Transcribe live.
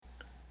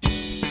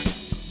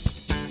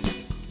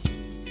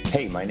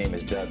Hey, my name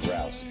is Doug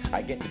Rouse.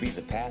 I get to be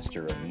the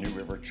pastor of New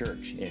River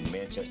Church in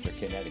Manchester,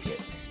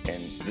 Connecticut,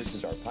 and this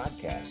is our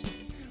podcast.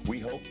 We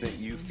hope that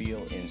you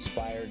feel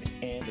inspired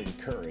and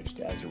encouraged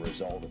as a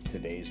result of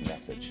today's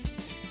message.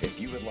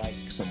 If you would like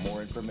some more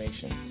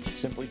information,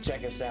 simply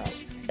check us out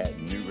at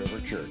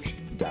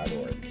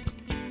newriverchurch.org.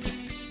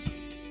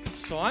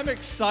 So I'm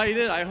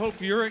excited. I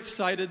hope you're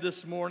excited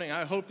this morning.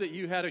 I hope that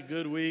you had a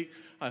good week.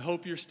 I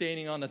hope you're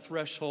standing on the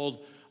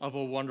threshold of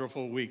a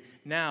wonderful week.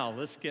 Now,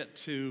 let's get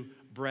to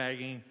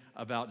bragging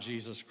about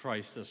Jesus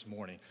Christ this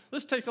morning.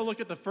 Let's take a look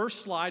at the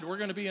first slide. We're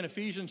going to be in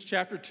Ephesians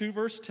chapter 2,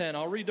 verse 10.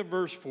 I'll read the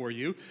verse for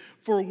you.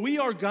 For we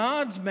are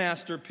God's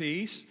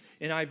masterpiece.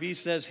 NIV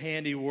says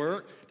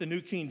handiwork. The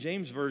New King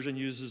James Version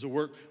uses the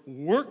word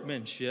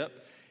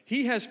workmanship.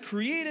 He has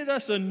created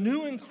us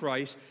anew in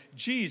Christ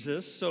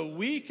Jesus so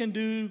we can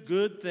do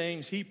good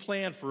things He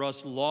planned for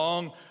us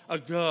long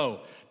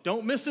ago.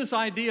 Don't miss this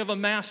idea of a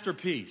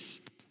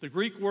masterpiece. The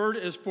Greek word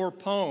is for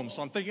poem.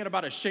 So I'm thinking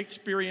about a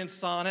Shakespearean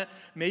sonnet,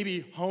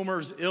 maybe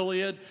Homer's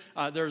Iliad.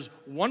 There's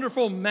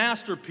wonderful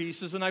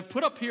masterpieces, and I've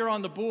put up here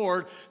on the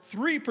board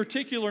 3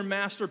 particular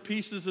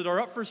masterpieces that are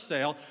up for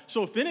sale.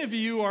 So if any of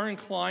you are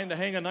inclined to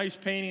hang a nice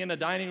painting in the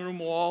dining room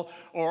wall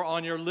or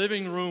on your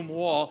living room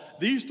wall,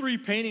 these 3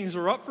 paintings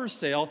are up for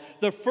sale.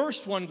 The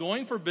first one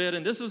going for bid,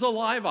 and this is a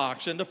live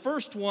auction, the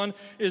first one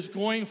is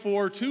going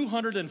for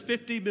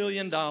 $250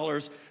 million.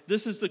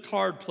 This is The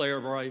Card Player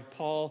by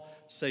Paul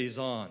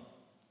Cezanne.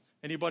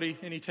 Anybody,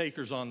 any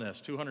takers on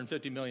this?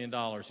 $250 million.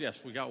 Yes,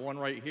 we got one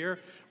right here.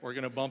 We're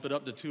going to bump it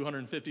up to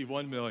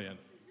 $251 million.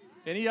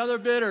 Any other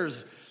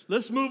bidders?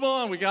 Let's move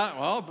on. We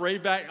got,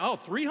 Brave back.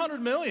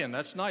 $300 million.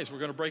 That's nice. We're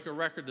going to break a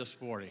record this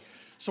morning.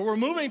 So we're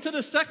moving to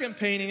the second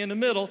painting in the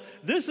middle.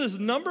 This is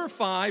number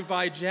 5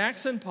 by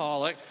Jackson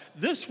Pollock.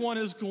 This one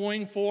is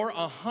going for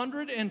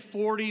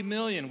 $140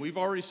 million. We've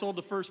already sold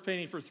the first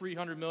painting for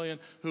 $300 million.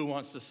 Who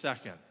wants the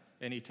second?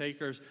 Any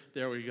takers?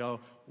 There we go.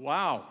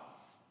 Wow.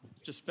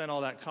 Just spent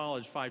all that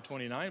college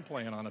 529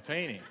 playing on a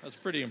painting. That's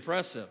pretty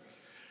impressive.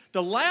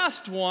 The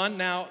last one,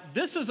 now,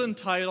 this is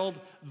entitled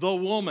The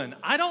Woman.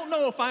 I don't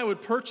know if I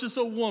would purchase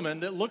a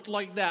woman that looked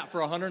like that for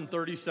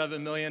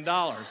 $137 million.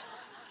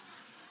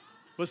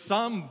 But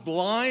some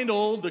blind,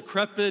 old,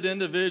 decrepit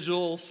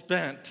individual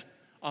spent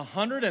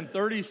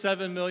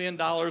 $137 million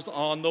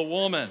on the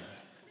woman.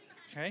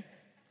 Okay?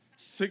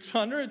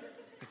 600?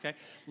 Okay.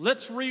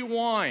 Let's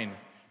rewind.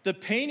 The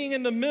painting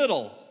in the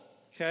middle,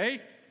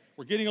 okay?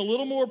 We're getting a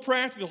little more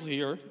practical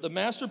here. The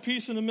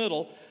masterpiece in the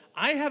middle.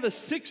 I have a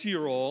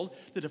 6-year-old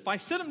that if I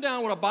sit him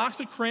down with a box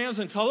of crayons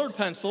and colored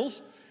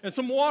pencils and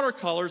some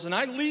watercolors and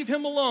I leave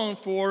him alone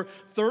for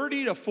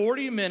 30 to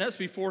 40 minutes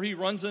before he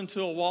runs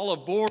into a wall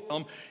of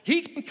boredom,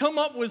 he can come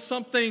up with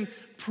something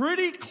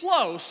pretty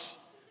close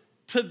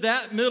to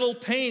that middle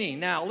painting.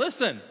 Now,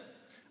 listen,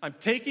 I'm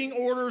taking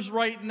orders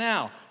right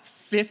now.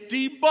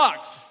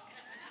 $50.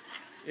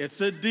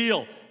 It's a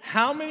deal.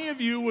 How many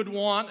of you would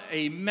want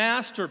a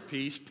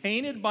masterpiece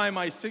painted by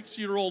my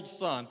 6-year-old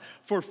son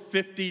for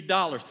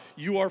 $50?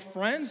 You are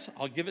friends?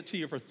 I'll give it to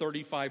you for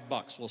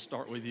 $35. We'll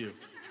start with you,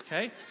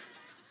 okay?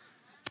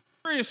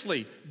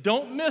 Seriously,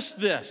 don't miss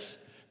this.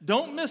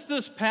 Don't miss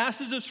this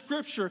passage of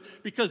Scripture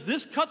because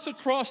this cuts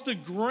across the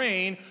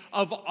grain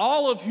of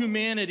all of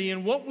humanity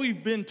and what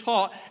we've been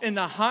taught in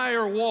the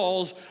higher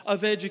walls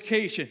of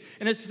education.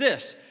 And it's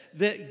this,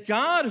 that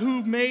God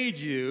who made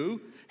you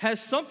has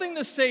something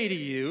to say to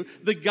you.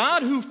 The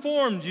God who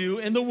formed you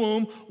in the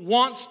womb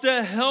wants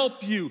to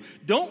help you.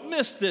 Don't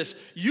miss this.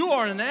 You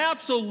are an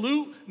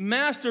absolute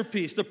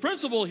masterpiece. The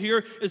principle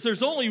here is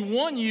there's only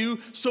one you,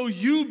 so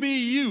you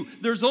be you.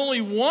 There's only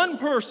one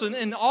person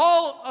in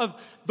all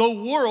of the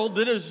world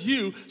that is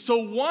you, so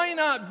why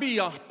not be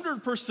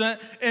 100%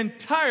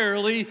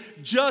 entirely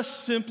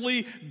just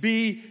simply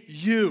be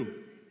you?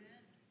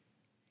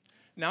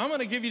 Now I'm going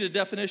to give you the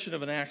definition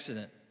of an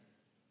accident.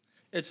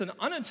 It's an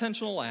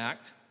unintentional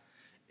act.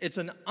 It's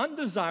an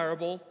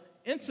undesirable,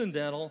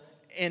 incidental,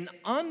 and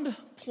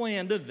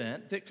unplanned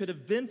event that could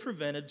have been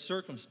prevented.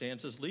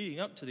 Circumstances leading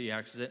up to the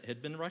accident had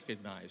been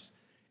recognized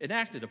and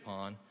acted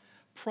upon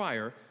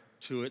prior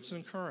to its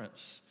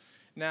occurrence.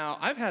 Now,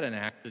 I've had an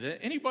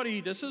accident.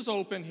 Anybody, this is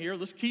open here.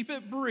 Let's keep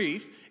it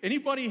brief.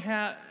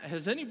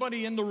 Has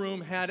anybody in the room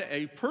had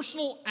a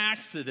personal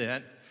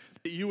accident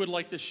that you would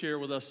like to share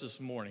with us this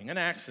morning? An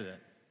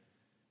accident.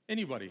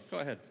 Anybody? Go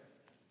ahead.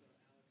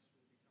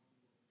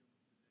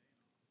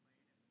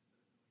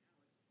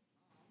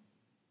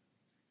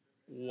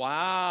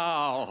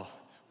 Wow.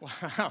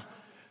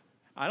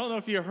 I don't know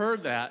if you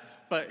heard that,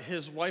 but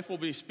his wife will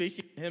be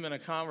speaking to him in a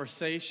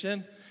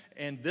conversation,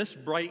 and this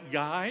bright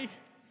guy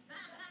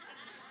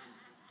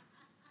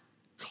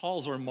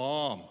calls her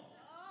mom.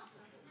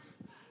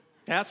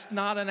 That's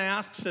not an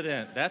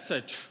accident. That's a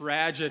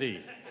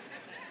tragedy.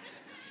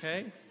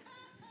 Okay?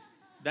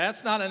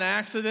 That's not an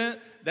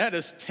accident. That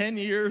is 10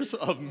 years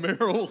of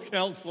marital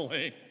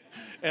counseling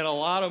and a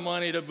lot of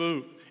money to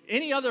boot.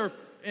 Any other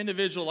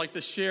individual like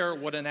to share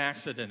what an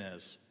accident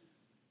is?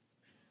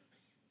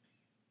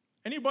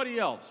 Anybody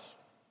else?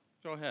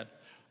 Go ahead.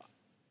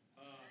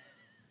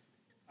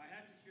 I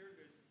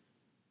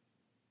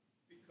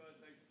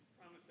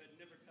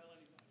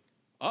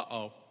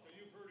Uh-oh. So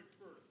you've heard it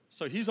first.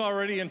 So he's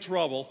already in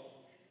trouble.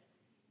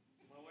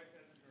 My wife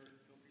hasn't heard it.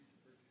 Nobody's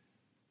heard it.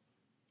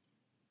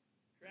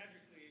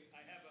 Tragically,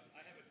 I have a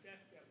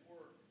desk at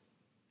work,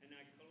 and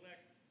I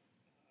collect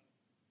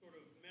sort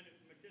of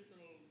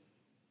medicinal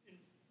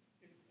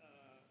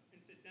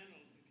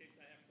incidentals in case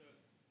I have to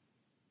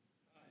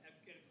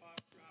get a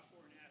cough drop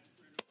or an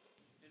aspirin.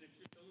 And it's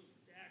just a little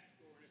stash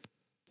drawer, and it's a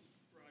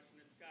toothbrush,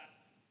 and it's got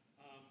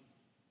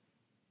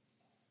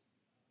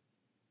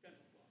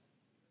dental floss.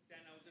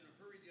 Then I was in a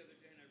hurry the other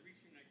day, and I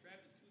reached in and I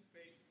grabbed the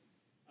toothpaste,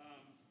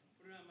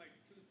 put it on my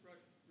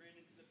toothbrush, ran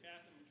into the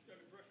bathroom, and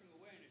started brushing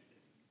away. And I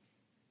said,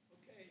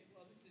 "Okay,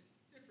 well, this is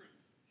different."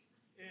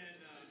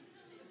 And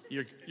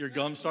Your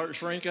gums start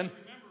shrinking?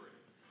 remember it.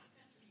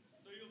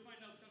 So you'll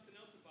find out something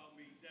else about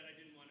me that I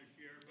didn't want to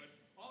share. But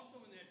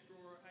also in that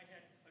drawer, I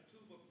had a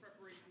tube of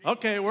preparation.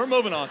 Okay, we're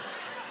moving on.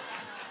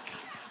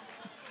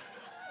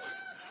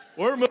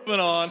 We're moving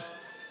on.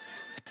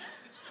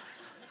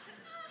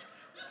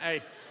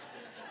 Hey.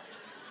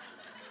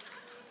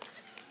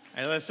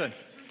 Hey, listen.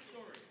 True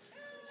story.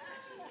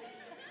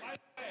 By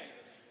the way,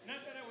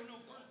 not that I would know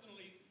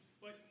personally,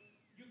 but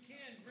you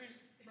can rinse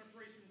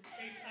preparation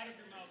taste out of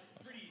your mouth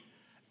pretty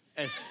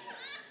easy.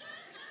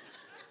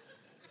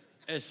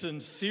 As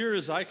sincere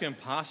as I can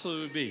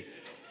possibly be,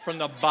 from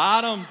the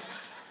bottom of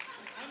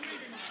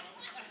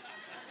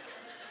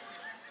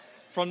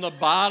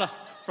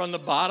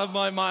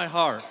my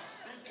heart,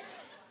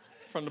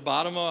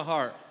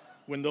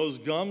 when those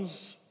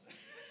gums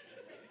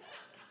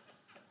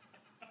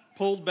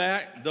pulled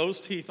back, those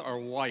teeth are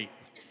white.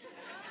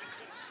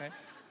 Okay?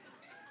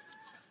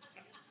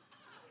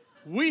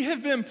 We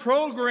have been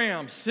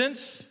programmed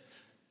since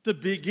the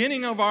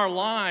beginning of our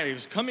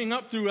lives, coming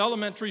up through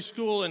elementary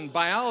school and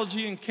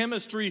biology and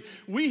chemistry.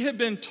 We have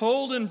been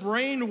told and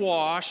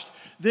brainwashed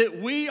that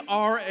we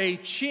are a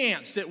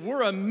chance, that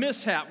we're a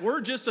mishap.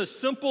 We're just a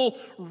simple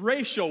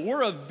ratio.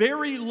 We're a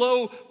very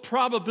low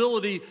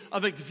probability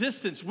of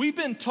existence. We've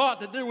been taught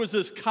that there was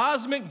this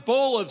cosmic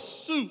bowl of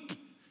soup,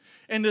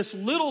 and this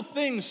little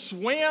thing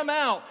swam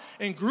out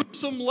and grew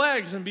some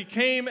legs and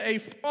became a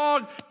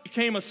frog,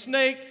 became a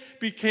snake,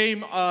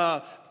 became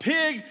a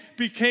pig,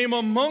 became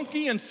a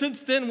monkey, and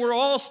since then we're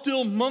all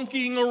still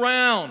monkeying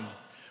around.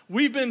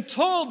 We've been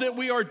told that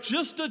we are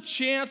just a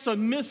chance, a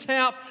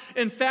mishap,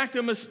 in fact,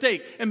 a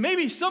mistake. And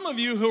maybe some of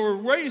you who were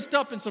raised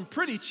up in some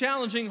pretty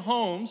challenging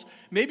homes,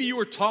 maybe you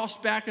were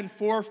tossed back and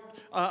forth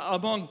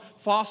among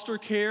foster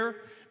care.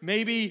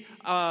 Maybe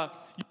you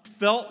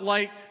felt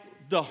like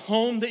the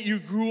home that you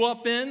grew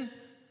up in,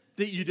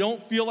 that you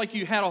don't feel like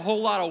you had a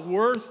whole lot of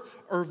worth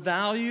or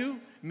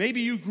value.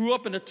 Maybe you grew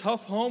up in a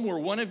tough home where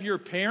one of your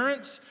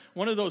parents,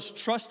 one of those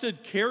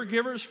trusted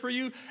caregivers for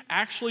you,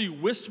 actually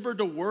whispered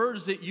the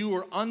words that you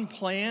were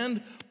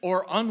unplanned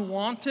or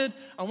unwanted.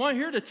 I want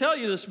here to tell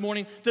you this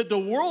morning that the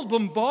world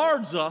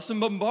bombards us and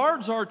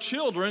bombards our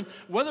children,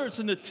 whether it's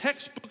in the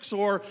textbooks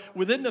or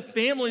within the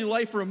family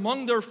life or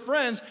among their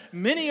friends.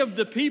 Many of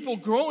the people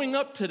growing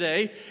up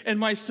today, and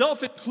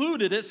myself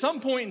included, at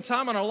some point in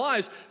time in our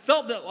lives,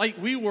 felt that like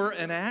we were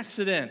an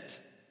accident.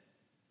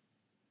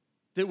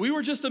 That we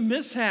were just a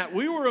mishap.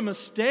 We were a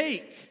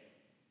mistake.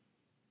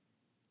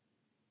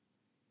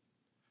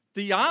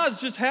 The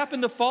odds just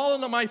happened to fall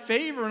into my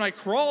favor, and I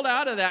crawled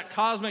out of that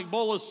cosmic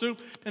bowl of soup,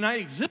 and I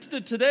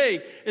existed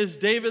today as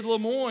David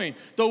Lemoyne.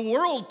 The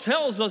world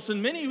tells us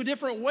in many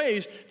different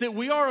ways that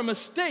we are a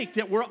mistake,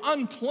 that we're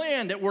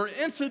unplanned, that we're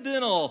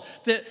incidental,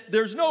 that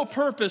there's no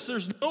purpose,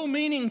 there's no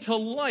meaning to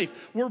life.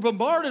 We're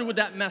bombarded with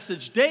that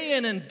message day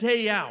in and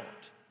day out.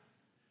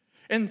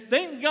 And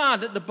thank God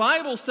that the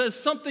Bible says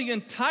something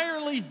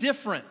entirely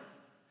different.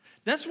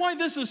 That's why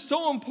this is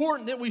so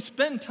important that we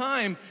spend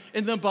time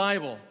in the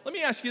Bible. Let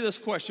me ask you this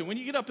question. When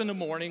you get up in the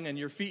morning and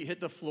your feet hit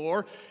the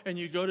floor and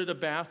you go to the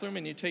bathroom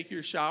and you take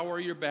your shower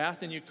or your bath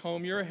and you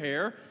comb your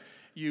hair,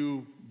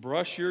 you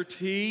brush your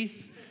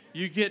teeth,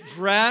 you get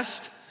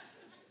dressed,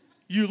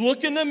 you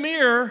look in the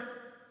mirror,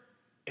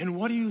 and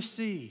what do you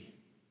see?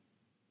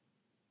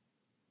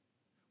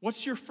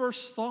 What's your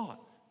first thought?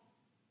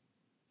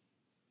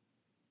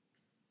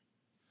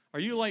 Are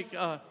you like,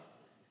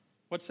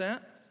 what's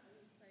that?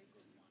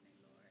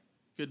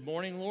 Good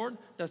morning, Lord.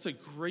 That's a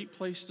great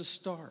place to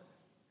start.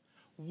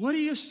 What do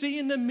you see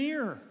in the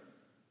mirror?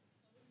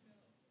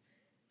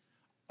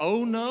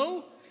 Oh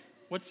no?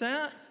 What's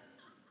that?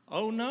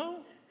 Oh no?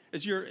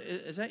 Is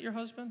that your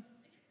husband?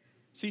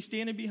 Is he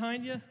standing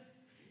behind you?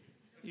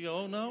 You go,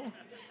 oh no?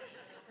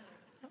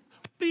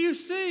 What do you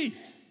see?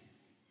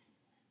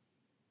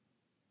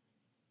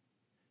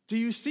 Do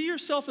you see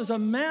yourself as a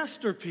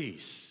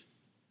masterpiece?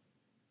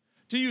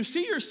 Do you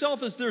see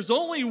yourself as there's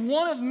only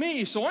one of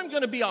me, so I'm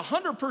going to be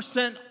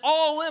 100%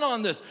 all in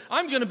on this.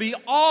 I'm going to be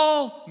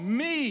all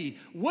me.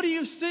 What do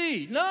you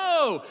see?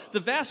 No, the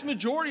vast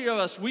majority of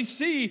us, we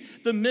see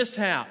the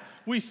mishap.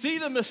 We see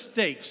the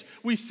mistakes.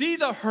 We see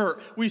the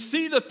hurt. We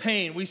see the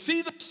pain. We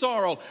see the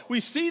sorrow. We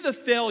see the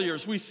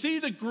failures. We see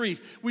the grief.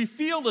 We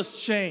feel the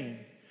shame.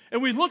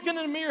 And we look in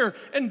the mirror,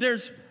 and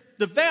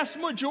the vast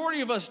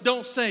majority of us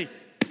don't say,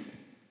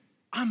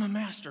 I'm a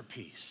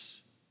masterpiece.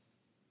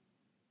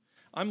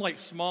 I'm like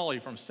Smalley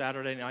from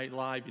Saturday Night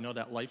Live, you know,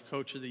 that life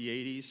coach of the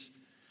 80s.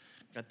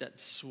 Got that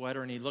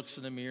sweater, and he looks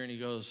in the mirror and he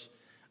goes,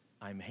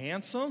 I'm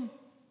handsome,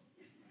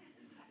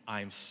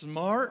 I'm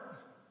smart,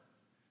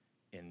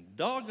 and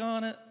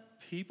doggone it,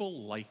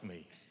 people like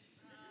me.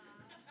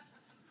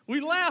 We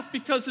laugh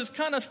because it's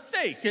kind of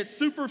fake. It's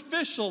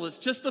superficial. It's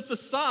just a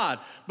facade.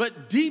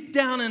 But deep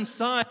down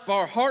inside of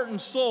our heart and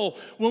soul,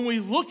 when we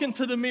look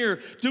into the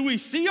mirror, do we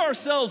see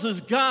ourselves as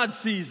God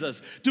sees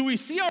us? Do we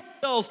see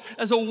ourselves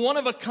as a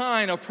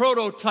one-of-a-kind, a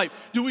prototype?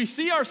 Do we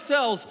see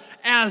ourselves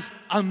as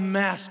a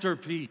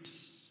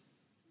masterpiece?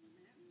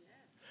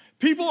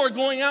 People are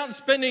going out and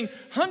spending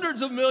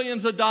hundreds of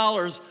millions of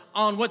dollars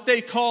on what they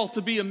call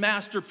to be a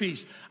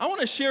masterpiece. I want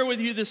to share with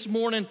you this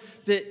morning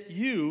that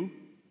you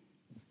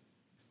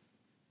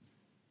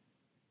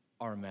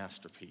are a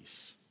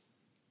masterpiece.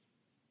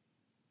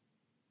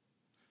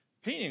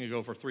 Painting can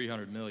go for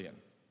 $300 million.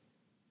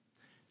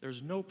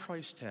 There's no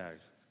price tag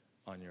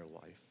on your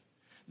life.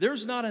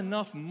 There's not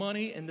enough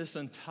money in this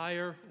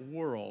entire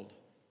world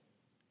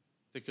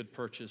that could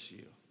purchase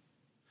you.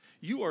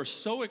 You are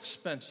so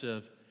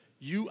expensive,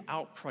 you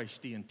outprice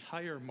the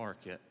entire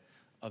market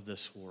of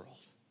this world.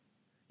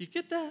 You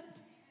get that?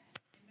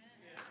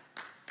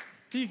 Amen.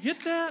 Do you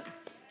get that?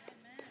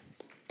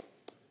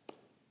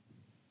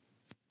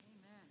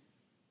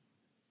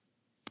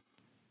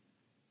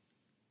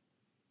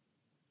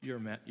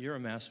 You're a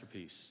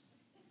masterpiece.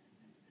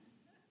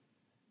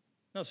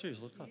 No,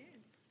 seriously, look up.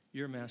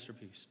 You're a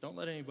masterpiece. Don't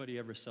let anybody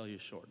ever sell you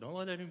short. Don't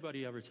let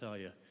anybody ever tell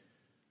you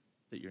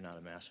that you're not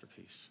a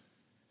masterpiece.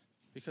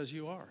 Because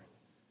you are.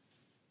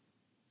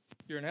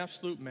 You're an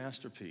absolute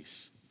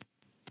masterpiece.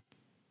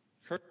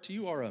 Curtis,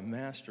 you are a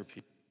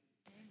masterpiece.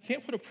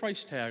 Can't put a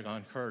price tag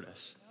on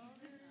Curtis.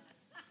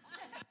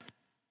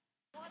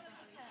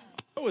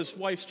 Oh, his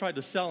wife's tried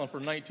to sell him for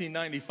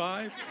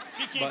 $19.95.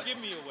 She can't give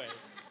me away.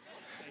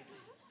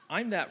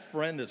 I'm that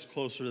friend that's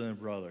closer than a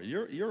brother.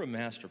 You're a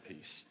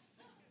masterpiece.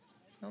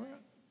 All right?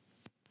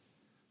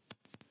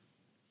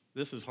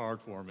 This is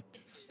hard for me.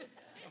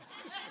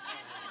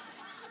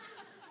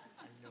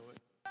 I know it.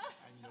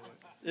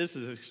 This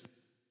is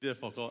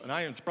difficult, and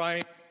I am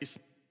trying.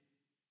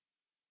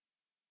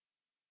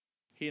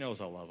 He knows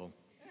I love him.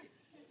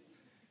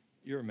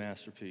 You're a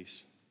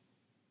masterpiece.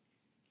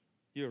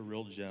 You're a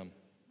real gem.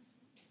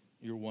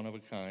 You're one of a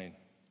kind.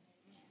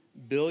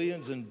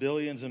 Billions and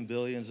billions and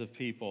billions of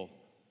people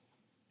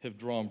have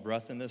drawn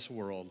breath in this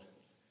world,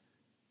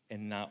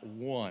 and not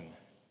one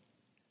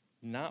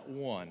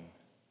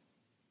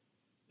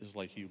is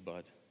like you,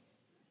 bud.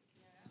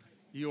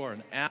 You are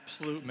an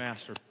absolute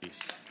masterpiece.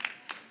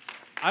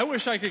 I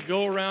wish I could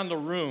go around the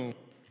room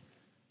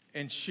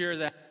and share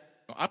that.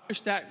 I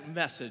wish that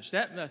message,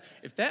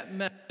 if that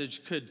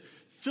message could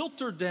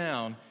filter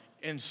down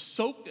and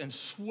soak and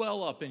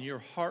swell up in your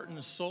heart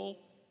and soul,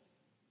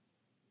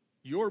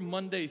 your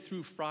Monday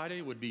through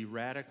Friday would be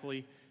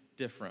radically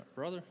different,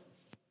 brother.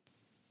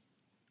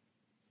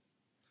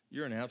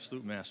 You're an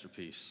absolute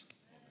masterpiece.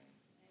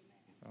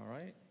 All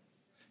right?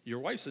 Your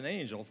wife's an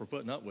angel for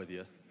putting up with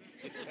you.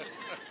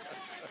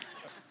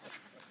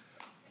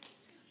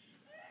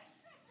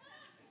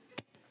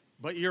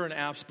 But you're an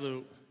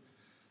absolute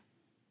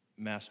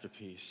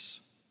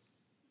masterpiece.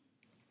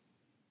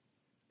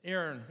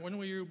 Aaron, when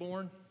were you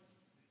born?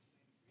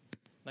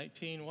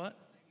 19 what?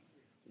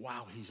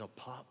 Wow, he's a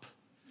pup.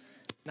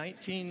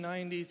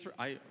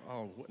 1993.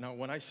 Now,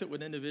 when I sit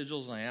with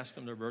individuals and I ask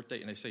them their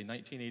birthday and they say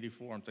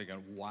 1984, I'm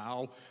thinking,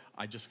 wow,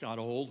 I just got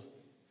old.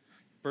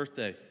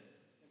 Birthday.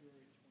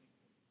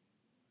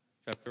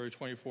 February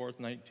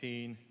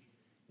 24th,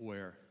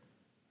 where?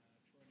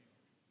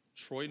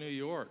 Troy, New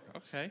York.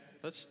 Okay,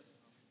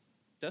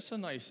 that's a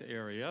nice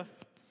area.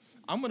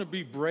 I'm going to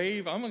be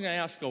brave. I'm going to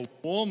ask a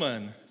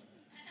woman,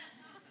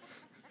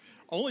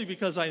 only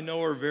because I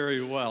know her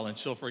very well and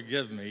she'll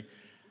forgive me.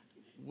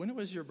 When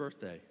was your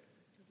birthday?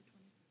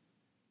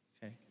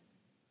 Okay.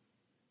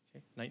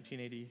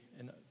 1980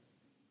 and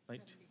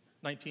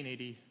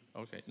 1980.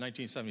 Okay,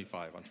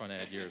 1975. I'm trying to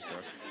add years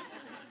there.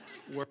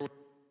 Where?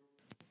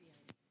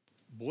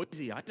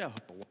 Boise, Idaho.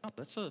 Wow,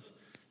 that's a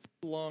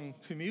long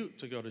commute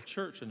to go to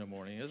church in the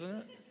morning, isn't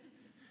it?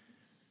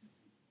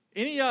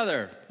 Any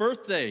other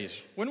birthdays?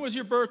 When was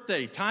your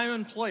birthday? Time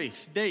and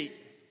place, date.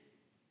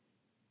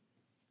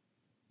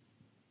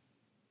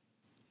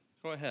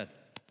 Go ahead.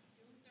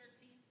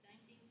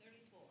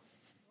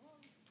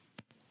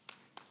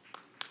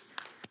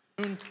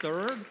 June 13th,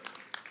 1934. June 3rd?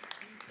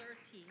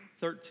 June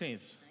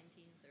 13th.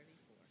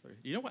 1934.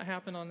 You know what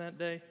happened on that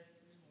day?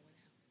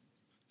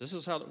 This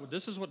is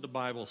what the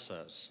Bible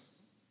says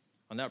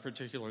on that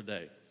particular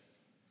day.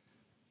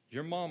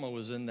 Your mama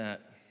was in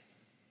that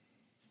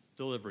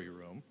delivery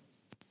room,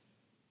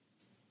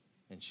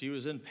 and she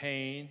was in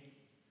pain,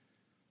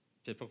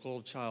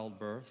 typical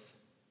childbirth,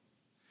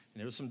 and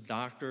there were some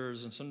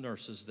doctors and some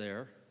nurses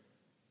there,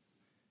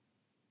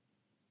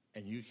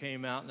 and you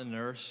came out and the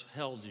nurse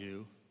held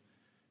you,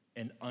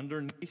 and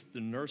underneath the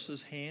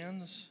nurse's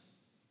hands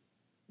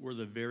were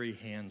the very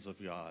hands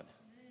of God.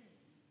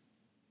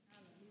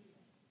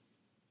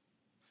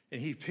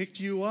 And he picked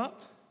you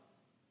up,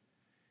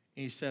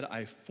 and he said,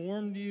 I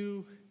formed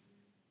you,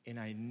 and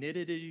I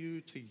knitted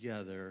you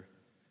together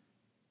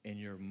in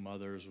your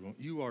mother's womb.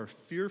 You are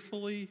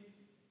fearfully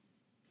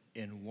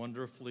and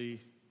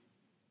wonderfully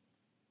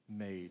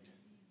made.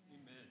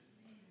 Amen.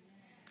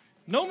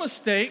 No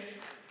mistake,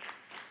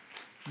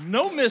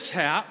 no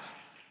mishap,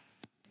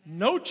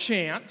 no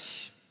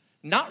chance,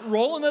 not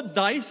rolling the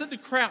dice at the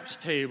craps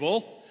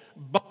table.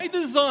 By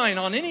design,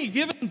 on any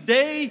given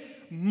day,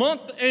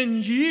 month,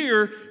 and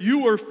year, you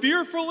were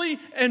fearfully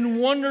and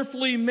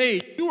wonderfully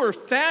made. You were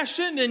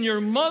fashioned in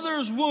your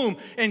mother's womb,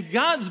 and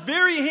God's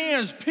very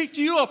hands picked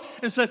you up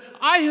and said,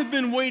 I have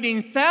been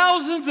waiting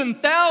thousands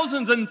and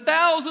thousands and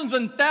thousands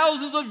and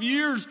thousands of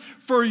years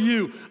for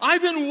you.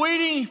 I've been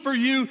waiting for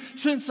you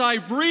since I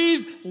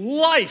breathed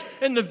life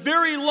in the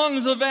very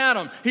lungs of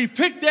Adam. He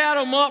picked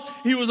Adam up,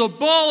 he was a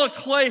ball of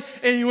clay,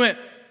 and he went,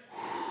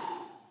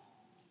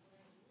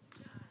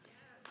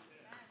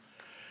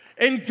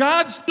 and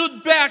God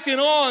stood back in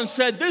awe and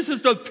said, this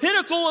is the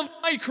pinnacle of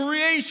my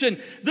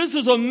creation. This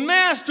is a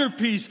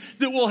masterpiece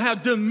that will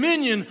have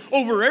dominion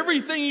over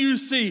everything you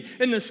see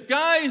in the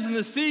skies and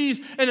the seas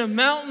and the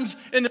mountains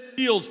and the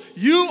fields.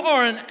 You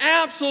are an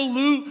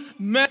absolute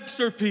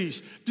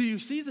masterpiece. Do you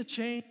see the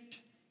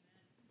change?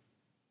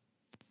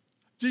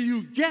 Do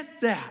you get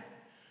that?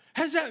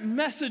 Has that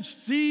message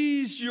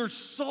seized your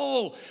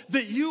soul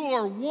that you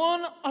are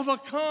one of a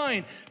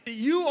kind, that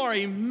you are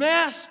a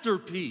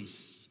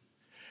masterpiece?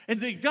 And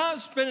that God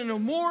spent an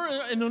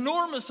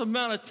enormous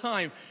amount of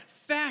time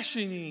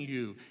fashioning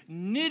you,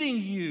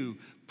 knitting you,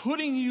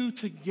 putting you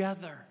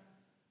together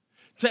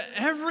to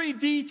every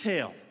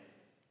detail.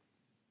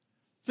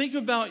 Think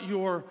about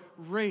your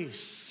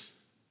race,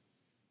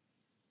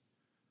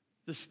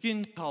 the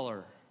skin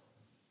color,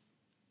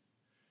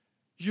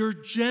 your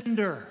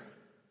gender,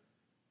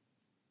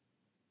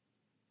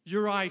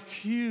 your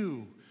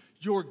IQ,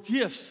 your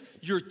gifts,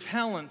 your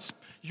talents,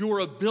 your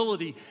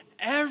ability,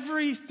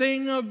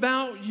 everything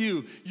about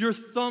you, your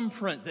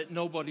thumbprint that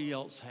nobody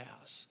else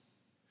has,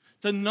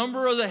 the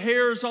number of the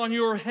hairs on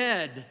your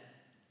head.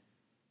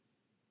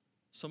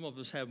 Some of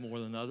us have more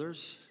than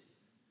others.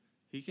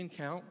 He can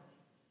count.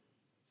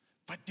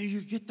 But do you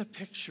get the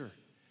picture?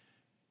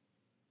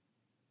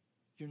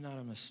 You're not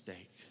a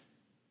mistake.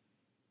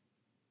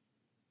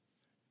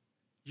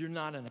 You're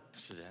not an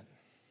accident.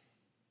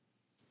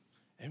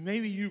 And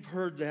maybe you've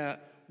heard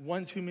that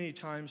one too many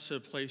times to a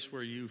place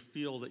where you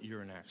feel that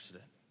you're an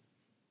accident.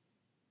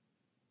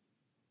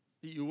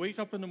 That you wake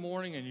up in the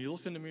morning and you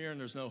look in the mirror and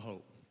there's no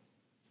hope.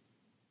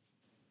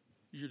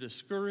 You're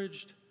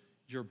discouraged,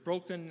 you're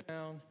broken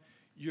down,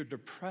 you're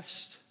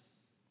depressed,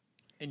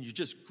 and you're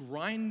just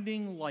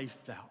grinding life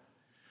out.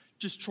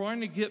 Just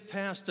trying to get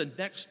past the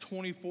next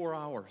 24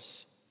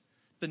 hours,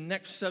 the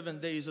next 7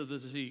 days of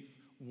the week,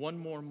 one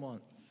more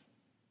month.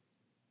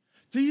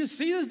 Do you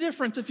see the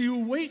difference if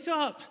you wake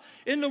up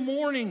in the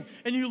morning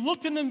and you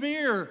look in the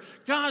mirror,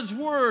 God's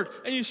Word,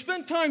 and you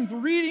spend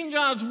time reading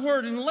God's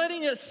Word and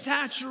letting it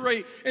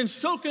saturate and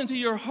soak into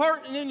your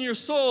heart and in your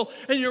soul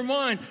and your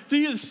mind? Do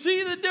you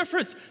see the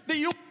difference that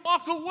you'll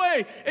walk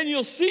away and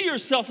you'll see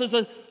yourself as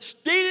a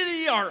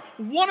state-of-the-art,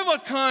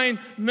 one-of-a-kind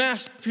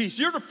masterpiece?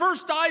 You're the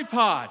first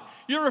iPod.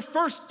 You're the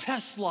first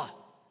Tesla.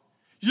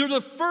 You're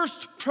the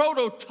first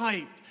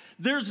prototype.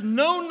 There's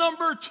no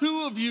number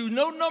 2 of you,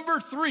 no number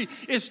 3.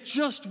 It's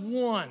just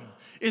one.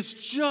 It's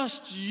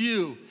just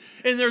you.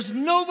 And there's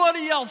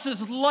nobody else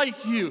that's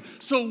like you.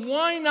 So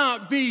why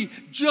not be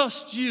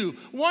just you?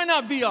 Why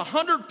not be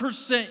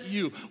 100%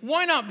 you?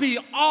 Why not be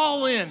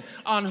all in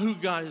on who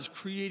God has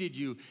created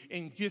you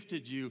and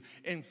gifted you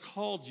and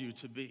called you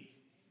to be?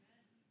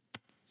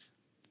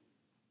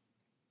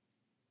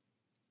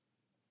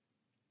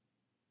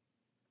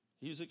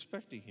 He was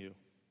expecting you.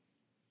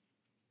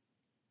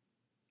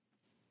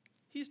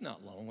 He's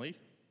not lonely.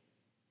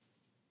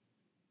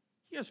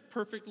 He has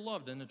perfect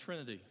love in the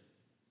Trinity.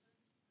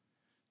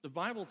 The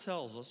Bible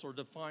tells us, or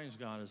defines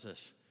God as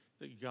this,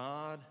 that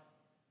God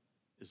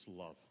is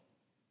love.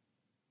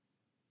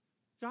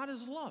 God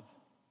is love.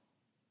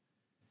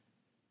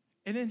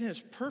 And in his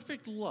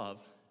perfect love,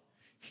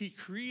 he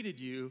created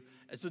you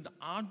as an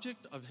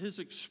object of his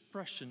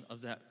expression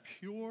of that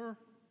pure,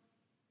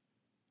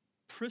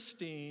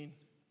 pristine,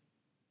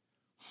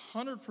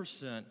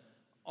 100%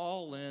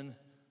 all-in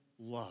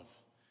love.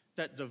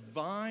 That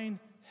divine,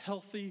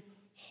 healthy,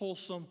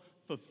 wholesome,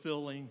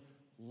 fulfilling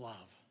love.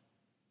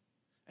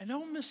 And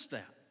don't miss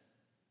that.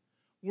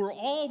 We're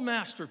all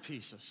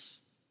masterpieces.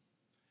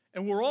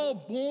 And we're all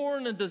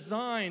born and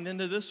designed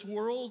into this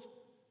world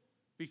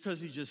because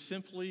he just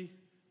simply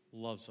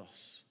loves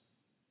us.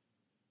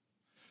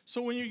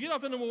 So when you get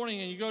up in the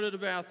morning and you go to the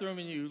bathroom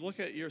and you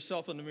look at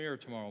yourself in the mirror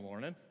tomorrow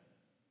morning,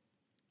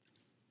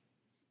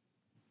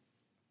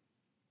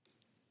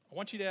 I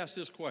want you to ask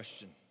this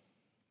question.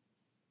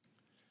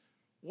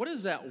 What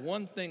is that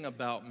one thing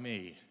about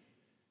me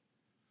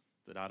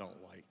that I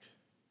don't like?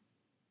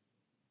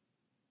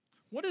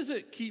 What is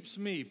it keeps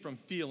me from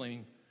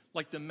feeling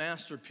like the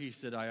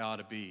masterpiece that I ought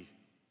to be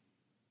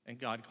and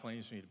God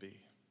claims me to be?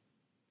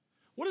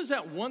 What is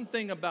that one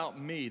thing about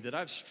me that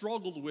I've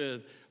struggled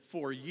with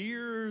for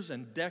years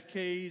and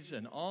decades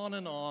and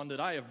on that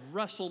I have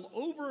wrestled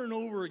over and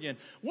over again?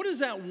 What is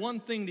that one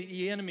thing that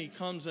the enemy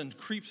comes and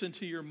creeps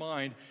into your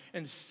mind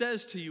and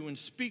says to you and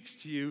speaks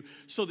to you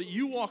so that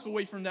you walk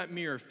away from that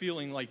mirror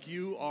feeling like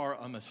you are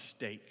a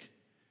mistake,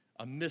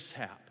 a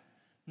mishap,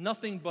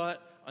 nothing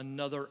but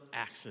another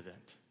accident?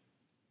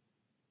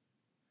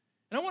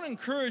 And I want to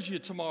encourage you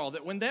tomorrow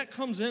that when that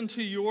comes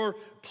into your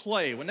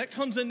play, when that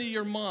comes into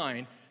your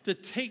mind, to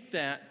take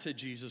that to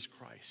Jesus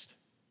Christ.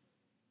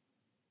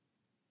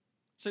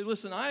 Say,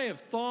 listen, I have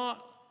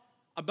thought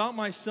about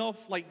myself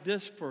like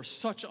this for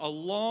such a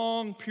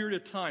long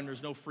period of time.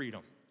 There's no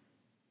freedom.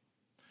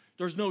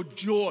 There's no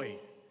joy.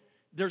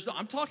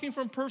 I'm talking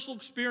from personal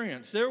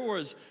experience. There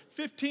was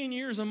 15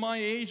 years of my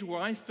age where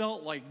I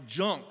felt like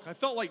junk. I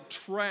felt like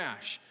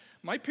trash.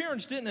 My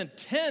parents didn't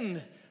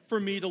intend for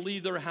me to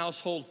leave their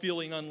household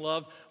feeling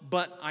unloved,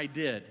 but I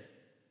did.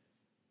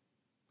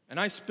 And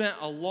I spent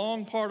a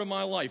long part of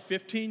my life,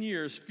 15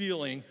 years,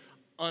 feeling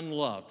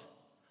unloved,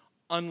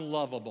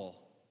 unlovable.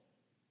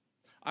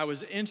 I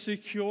was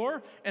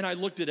insecure, and I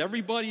looked at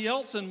everybody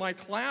else in my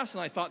class,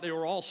 and I thought they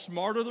were all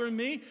smarter than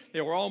me.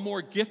 They were all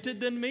more gifted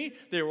than me.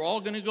 They were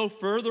all going to go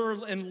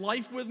further in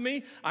life with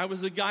me. I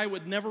was the guy who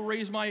would never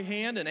raise my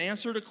hand and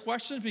answer to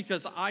questions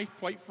because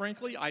quite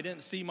frankly, I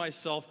didn't see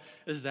myself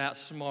as that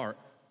smart.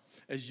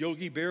 As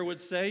Yogi Bear would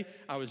say,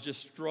 I was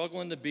just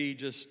struggling to be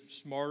just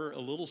smarter, a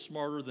little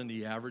smarter than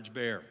the average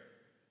bear.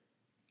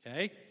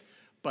 Okay?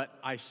 But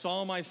I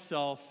saw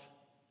myself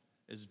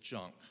as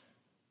junk.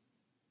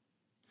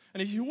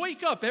 And if you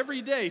wake up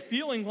every day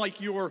feeling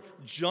like you're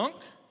junk,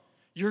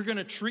 you're going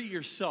to treat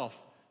yourself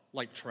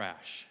like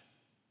trash.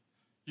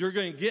 You're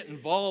going to get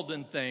involved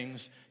in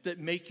things that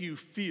make you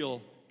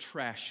feel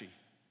trashy.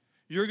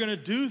 You're going to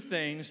do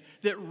things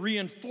that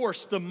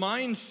reinforce the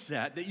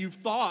mindset that you've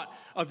thought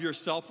of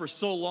yourself for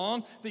so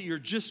long that you're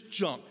just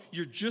junk.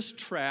 You're just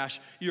trash.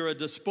 You're a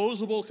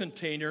disposable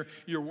container.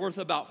 You're worth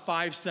about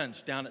 5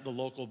 cents down at the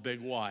local Big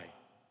Y.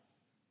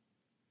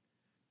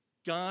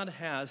 God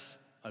has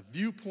a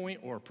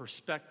viewpoint or a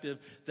perspective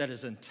that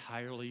is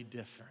entirely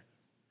different.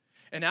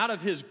 And out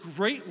of his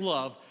great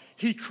love,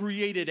 he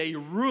created a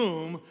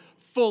room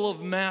full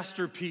of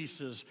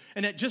masterpieces.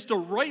 And at just a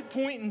right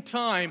point in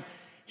time,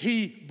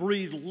 he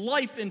breathed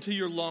life into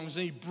your lungs,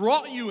 and he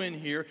brought you in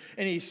here,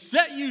 and he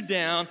set you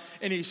down,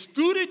 and he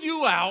scooted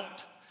you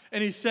out,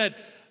 and he said,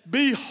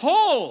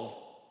 behold,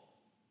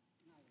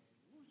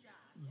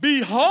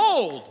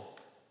 behold,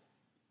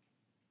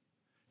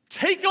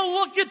 take a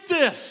look at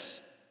this.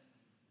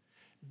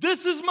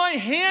 This is my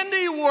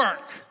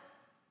handiwork.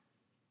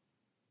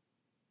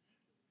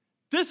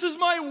 This is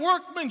my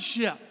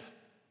workmanship.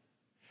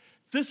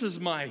 This is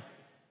my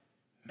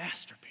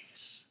masterpiece.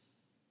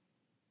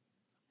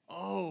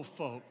 Oh,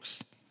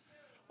 folks,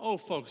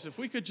 if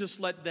we could just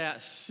let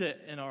that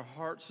sit in our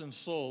hearts and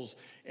souls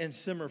and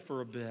simmer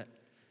for a bit,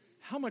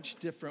 how much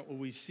different will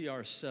we see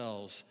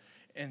ourselves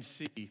and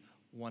see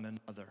one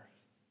another?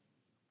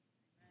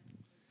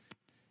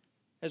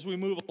 As we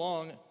move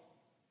along,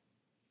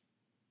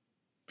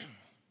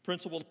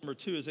 principle number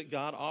 2 is that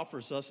God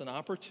offers us an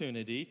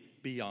opportunity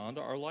beyond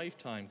our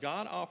lifetime.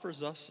 God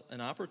offers us an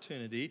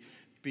opportunity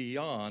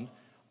beyond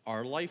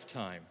our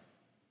lifetime.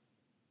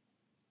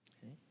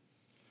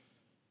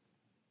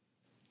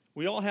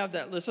 We all have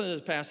that. Listen to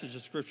the passage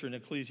of Scripture in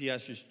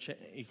Ecclesiastes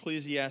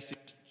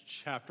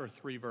chapter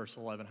 3, verse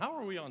 11. How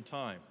are we on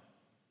time?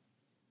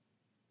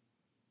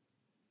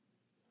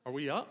 Are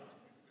we up?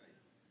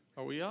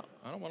 Are we up?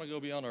 I don't want to go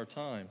beyond our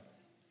time.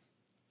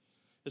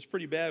 It's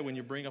pretty bad when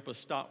you bring up a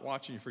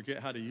stopwatch and you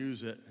forget how to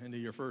use it into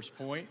your first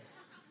point.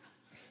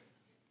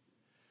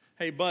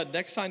 Hey, bud,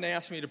 next time they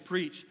ask me to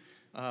preach,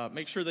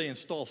 make sure they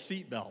install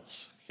seat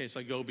belts in case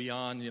I go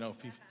beyond, if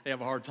they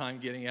have a hard time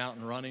getting out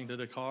and running to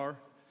the car.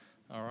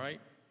 All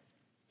right?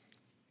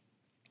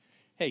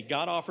 Hey,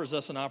 God offers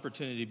us an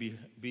opportunity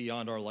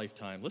beyond our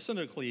lifetime. Listen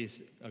to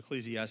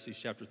Ecclesiastes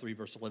chapter 3,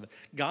 verse 11.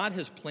 God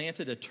has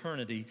planted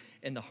eternity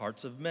in the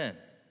hearts of men.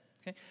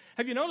 Okay?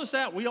 Have you noticed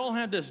that? We all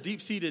have this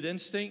deep-seated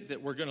instinct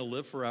that we're going to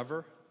live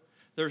forever.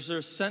 There's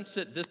this sense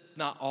that this is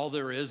not all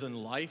there is in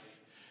life.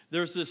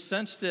 There's this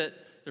sense that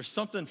there's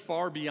something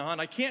far beyond.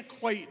 I can't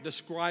quite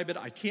describe it.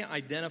 I can't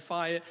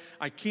identify it.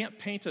 I can't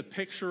paint a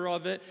picture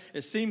of it.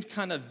 It seems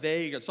kind of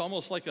vague. It's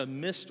almost like a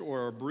mist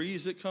or a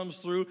breeze that comes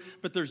through.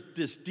 But there's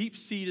this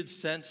deep-seated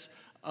sense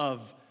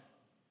of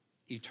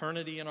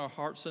eternity in our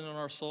hearts and in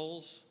our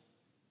souls.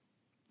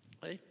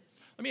 Okay?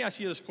 Let me ask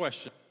you this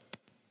question.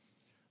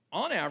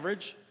 On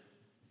average,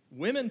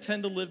 women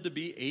tend to live to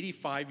be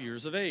 85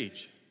 years of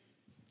age.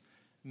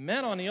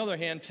 Men, on the other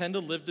hand, tend to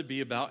live to be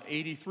about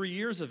 83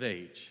 years of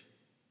age.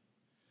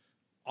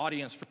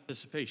 Audience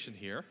participation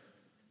here.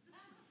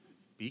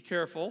 Be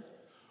careful.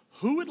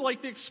 Who would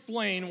like to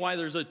explain why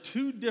there's a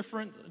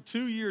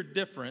 2-year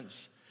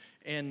difference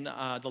in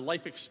the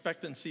life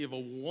expectancy of a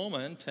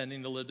woman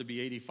tending to live to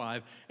be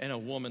 85 and a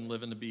woman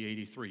living to be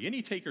 83?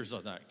 Any takers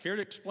on that? Care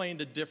to explain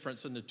the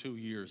difference in the 2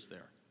 years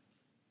there?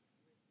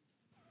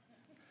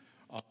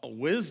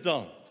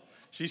 Wisdom.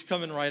 She's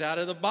coming right out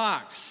of the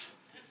box.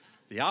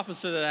 The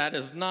opposite of that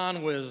is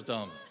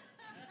non-wisdom.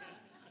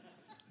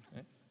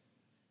 Okay.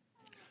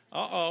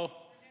 Uh-oh.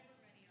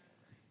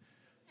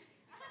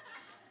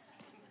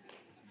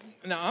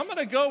 Now, I'm going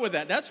to go with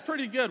that. That's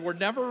pretty good. We're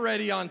never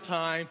ready on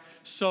time.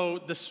 So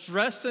the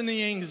stress and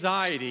the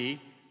anxiety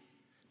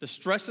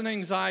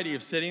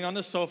of sitting on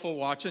the sofa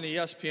watching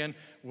ESPN,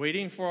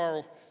 waiting for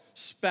our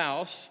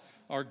spouse,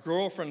 our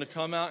girlfriend to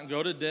come out and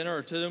go to dinner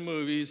or to the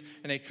movies,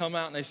 and they come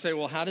out and they say,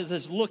 well, how does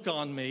this look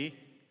on me?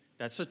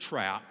 That's a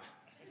trap.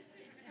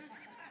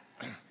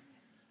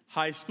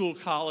 High school,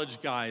 college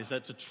guys,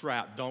 that's a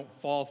trap. Don't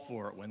fall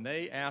for it. When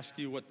they ask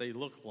you what they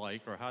look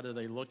like or how do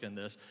they look in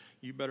this,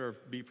 you better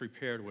be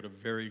prepared with a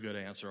very good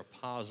answer, a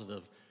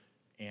positive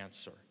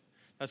answer.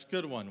 That's a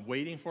good one.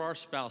 Waiting for our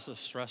spouse is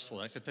stressful.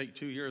 That could take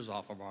 2 years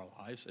off of our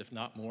lives, if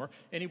not more.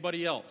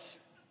 Anybody else?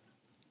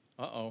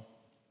 Uh-oh.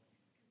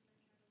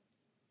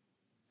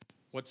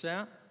 What's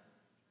that?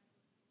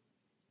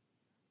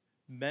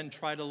 Men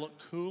try to look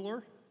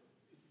cooler?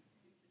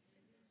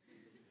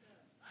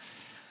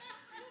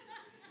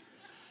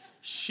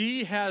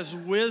 She has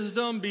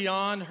wisdom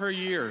beyond her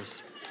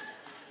years.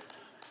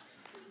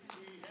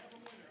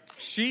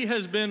 She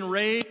has been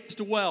raised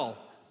well.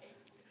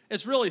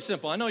 It's really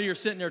simple. I know you're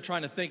sitting there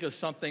trying to think of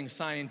something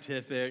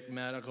scientific,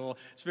 medical.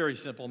 It's very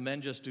simple.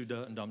 Men just do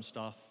dumb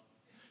stuff.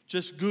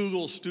 Just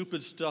Google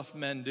stupid stuff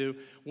men do.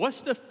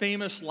 What's the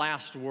famous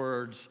last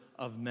words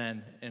of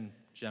men in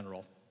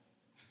general?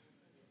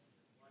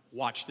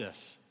 Watch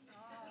this.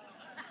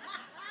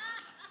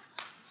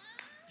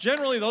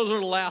 Generally, those are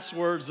the last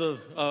words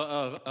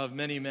of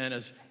many men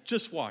is,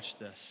 just watch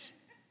this.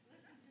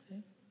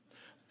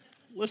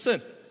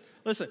 Listen,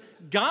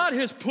 God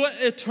has put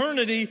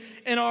eternity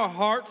in our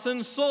hearts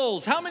and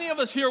souls. How many of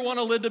us here want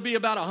to live to be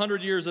about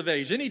 100 years of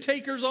age? Any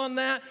takers on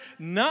that?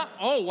 Not,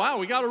 oh, wow,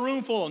 we got a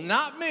room full.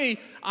 Not me.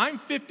 I'm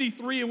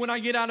 53, and when I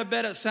get out of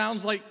bed, it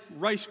sounds like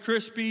Rice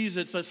Krispies.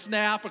 It's a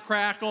snap, a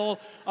crackle,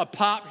 a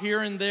pop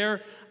here and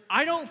there.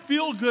 I don't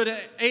feel good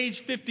at age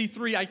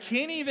 53. I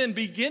can't even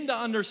begin to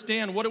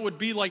understand what it would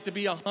be like to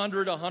be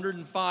 100,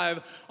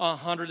 105,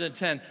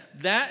 110.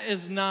 That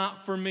is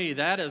not for me.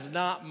 That is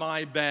not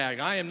my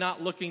bag. I am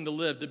not looking to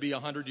live to be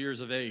 100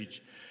 years of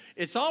age.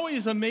 It's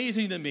always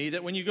amazing to me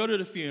that when you go to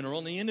the funeral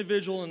and the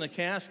individual in the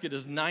casket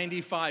is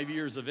 95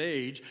 years of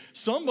age,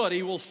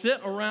 somebody will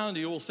sit around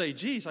you and will say,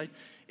 geez,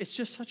 it's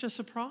just such a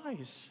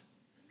surprise.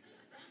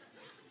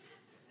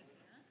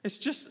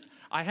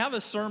 I have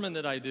a sermon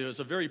that I do. It's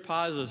a very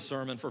positive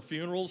sermon for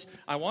funerals.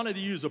 I wanted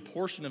to use a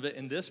portion of it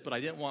in this, but I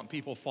didn't want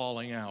people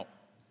falling out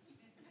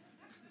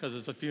because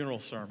it's a funeral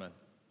sermon.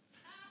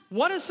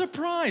 What a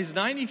surprise.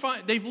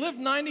 95. They've lived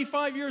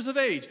 95 years of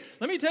age.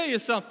 Let me tell you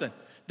something.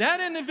 That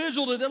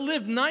individual that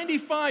lived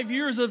 95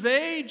 years of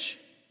age,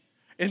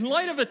 in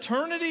light of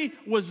eternity,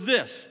 was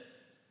this.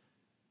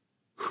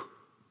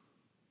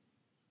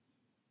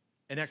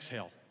 And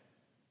exhale.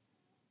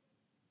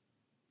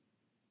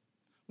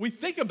 We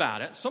think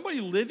about it,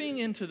 somebody living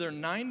into their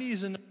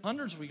 90s and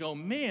 100s, we go,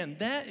 man,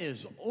 that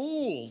is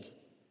old.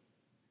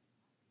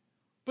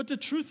 But the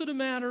truth of the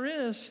matter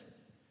is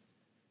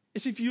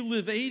if you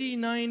live 80,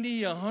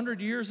 90, 100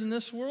 years in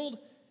this world,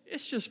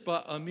 it's just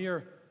but a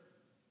mere,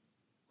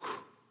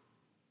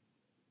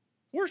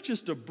 we're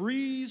just a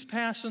breeze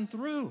passing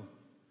through.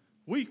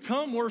 We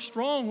come, we're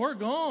strong, we're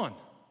gone.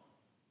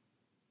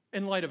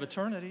 In light of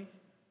eternity.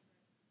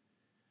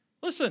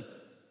 Listen.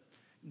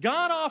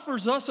 God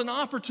offers us an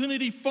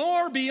opportunity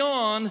far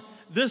beyond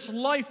this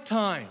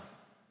lifetime.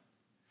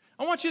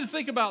 I want you to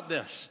think about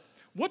this.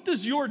 What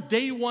does your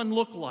day one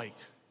look like?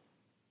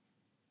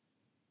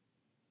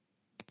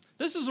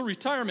 This is a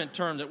retirement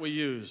term that we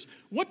use.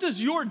 What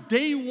does your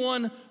day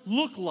one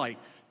look like?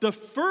 The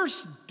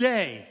first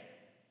day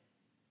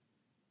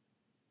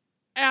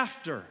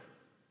after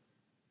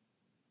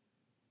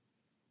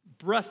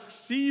breath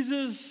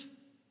ceases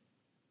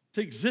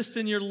to exist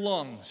in your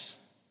lungs.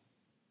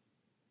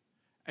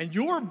 And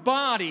your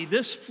body,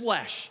 this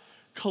flesh,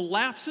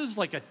 collapses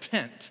like a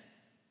tent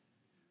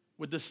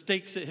with the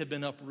stakes that have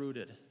been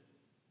uprooted.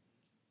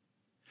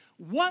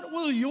 What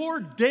will your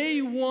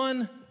day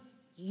one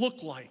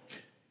look like?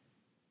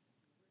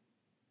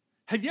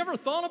 Have you ever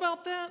thought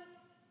about that?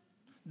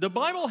 The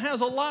Bible has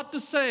a lot to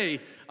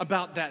say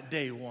about that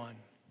day one.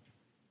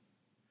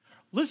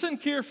 Listen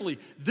carefully.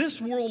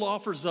 This world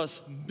offers us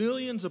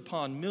millions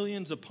upon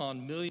millions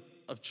upon millions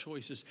of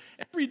choices.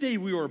 Every day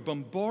we are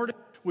bombarded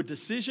with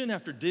decision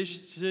after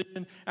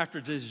decision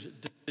after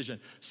decision.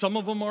 Some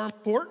of them are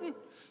important.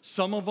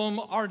 Some of them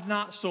are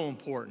not so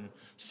important.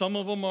 Some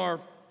of them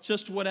are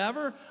just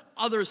whatever.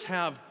 Others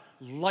have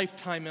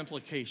lifetime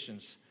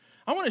implications.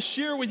 I want to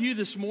share with you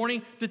this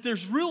morning that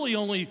there's really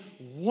only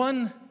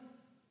one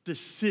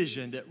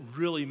decision that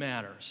really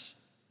matters.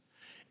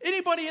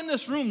 Anybody in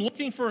this room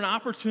looking for an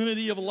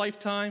opportunity of a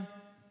lifetime?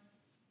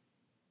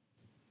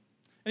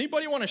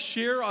 Anybody want to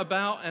share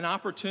about an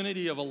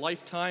opportunity of a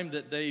lifetime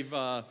that they've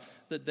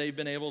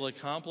been able to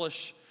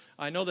accomplish?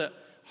 I know that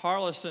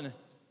Harless and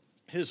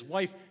his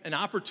wife, an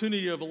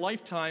opportunity of a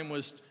lifetime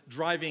was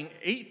driving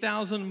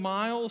 8,000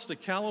 miles to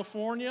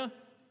California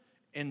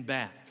and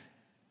back.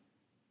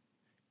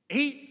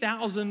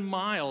 8,000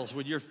 miles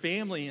with your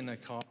family in the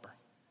car.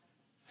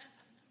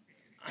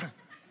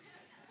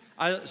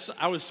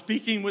 I was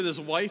speaking with his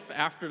wife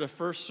after the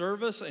first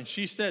service, and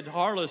she said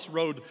Harless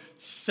rode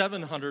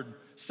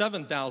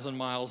 7,000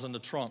 miles in the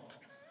trunk.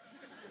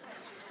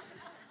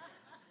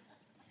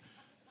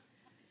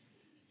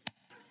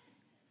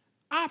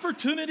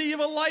 Opportunity of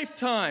a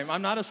lifetime.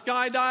 I'm not a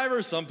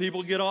skydiver. Some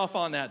people get off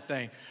on that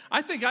thing.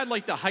 I think I'd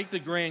like to hike the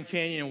Grand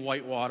Canyon and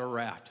whitewater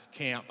raft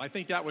camp. I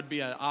think that would be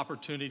an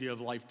opportunity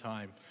of a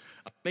lifetime.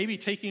 Maybe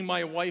taking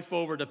my wife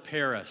over to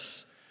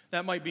Paris.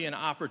 That might be an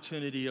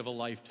opportunity of a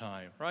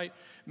lifetime, right?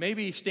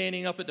 Maybe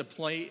standing up at the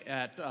plate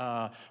at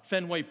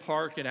Fenway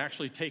Park and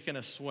actually taking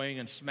a swing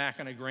and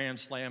smacking a grand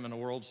slam in a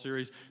World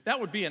Series.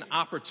 That would be an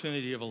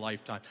opportunity of a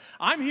lifetime.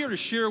 I'm here to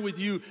share with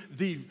you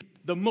the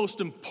most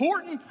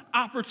important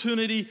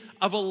opportunity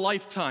of a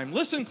lifetime.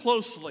 Listen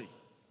closely,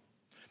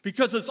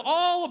 because it's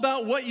all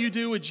about what you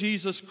do with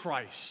Jesus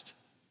Christ.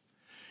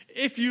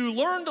 If you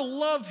learn to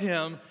love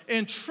him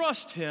and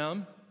trust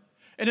him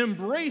and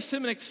embrace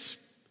him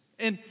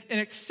and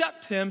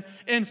accept him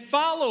and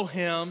follow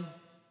him,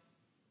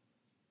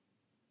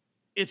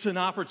 it's an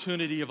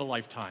opportunity of a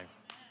lifetime.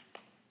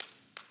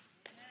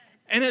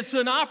 And it's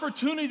an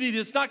opportunity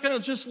that's not going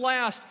to just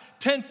last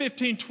 10,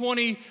 15,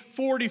 20,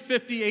 40,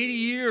 50, 80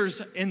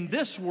 years in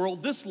this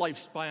world, this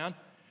lifespan.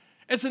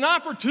 It's an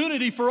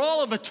opportunity for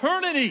all of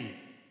eternity.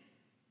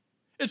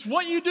 It's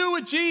what you do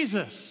with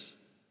Jesus.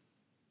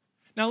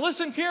 Now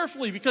listen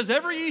carefully, because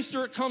every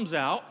Easter it comes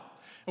out,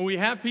 and we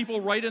have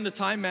people write in the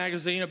Time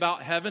magazine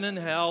about heaven and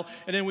hell,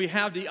 and then we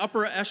have the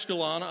upper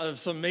echelon of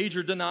some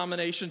major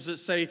denominations that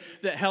say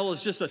that hell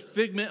is just a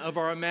figment of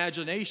our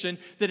imagination,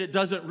 that it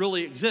doesn't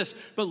really exist.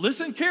 But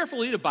listen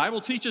carefully, the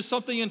Bible teaches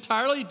something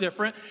entirely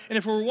different, and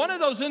if we're one of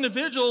those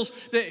individuals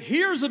that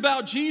hears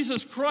about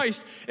Jesus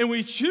Christ and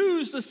we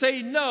choose to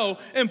say no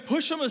and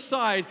push him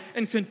aside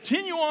and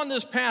continue on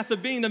this path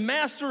of being the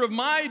master of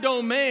my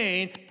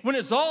domain, when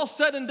it's all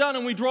said and done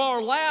and we draw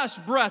our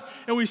last breath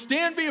and we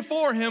stand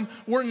before him,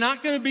 we're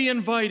not going to be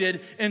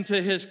invited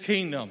into his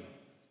kingdom.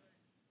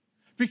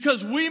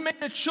 Because we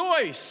made a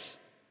choice.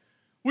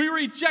 We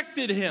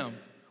rejected him.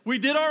 We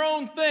did our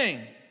own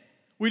thing.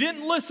 We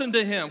didn't listen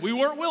to him. We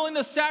weren't willing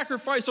to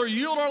sacrifice or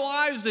yield our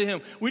lives to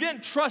him. We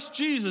didn't trust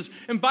Jesus.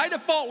 And by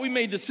default, we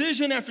made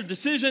decision after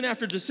decision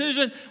after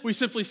decision. We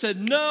simply said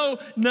no,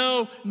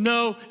 no,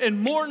 no, and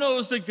more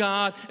no's to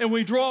God. And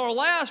we draw our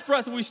last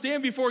breath and we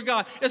stand before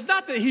God. It's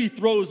not that he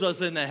throws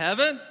us into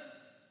heaven.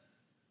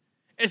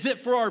 It's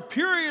that for our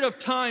period of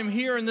time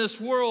here in this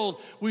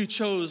world, we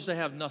chose to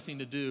have nothing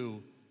to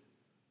do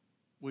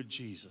with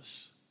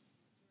Jesus.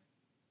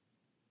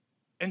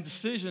 And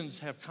decisions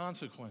have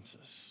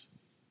consequences.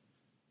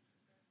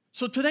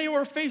 So today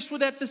we're faced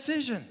with that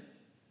decision.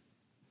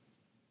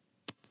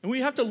 And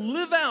we have to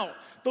live out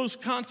those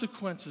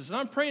consequences. And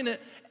I'm praying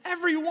that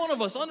every one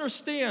of us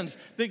understands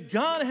that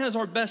God has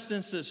our best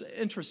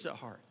interest at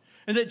heart.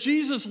 And that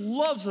Jesus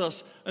loves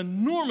us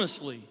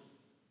enormously.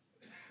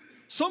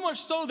 So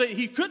much so that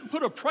he couldn't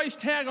put a price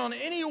tag on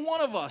any one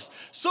of us.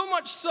 So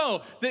much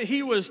so that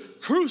he was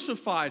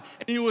crucified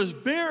and he was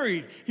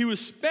buried. He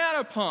was spat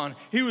upon.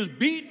 He was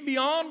beaten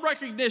beyond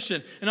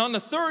recognition. And on the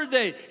third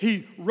day,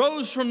 he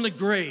rose from the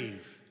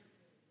grave.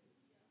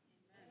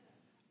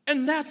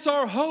 And that's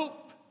our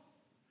hope.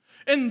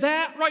 And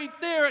that right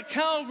there at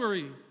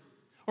Calvary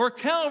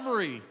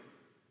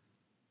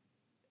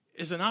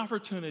is an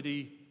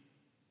opportunity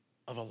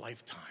of a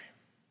lifetime.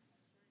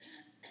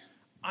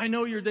 I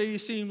know your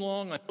days seem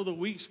long. I know the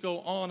weeks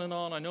go on and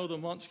on. I know the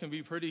months can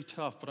be pretty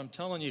tough. But I'm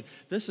telling you,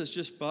 this is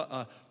just but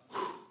a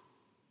whew.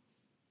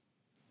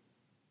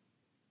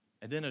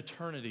 And then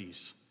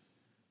eternity's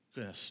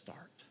going to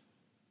start.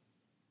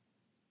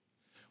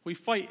 We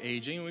fight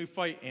aging. We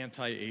fight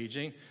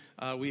anti-aging.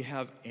 We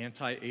have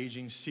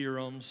anti-aging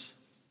serums.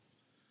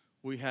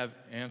 We have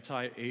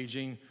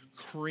anti-aging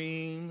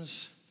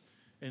creams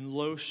and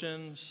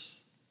lotions.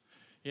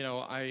 You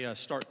know, I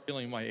start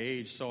feeling my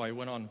age, so I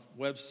went on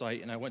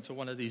website and I went to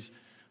one of these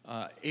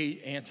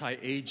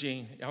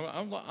anti-aging.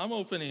 I'm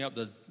opening up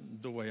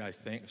the way I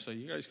think, so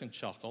you guys can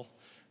chuckle.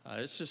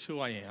 It's just who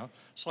I am.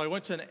 So I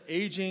went to an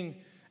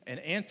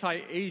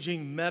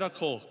anti-aging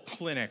medical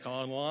clinic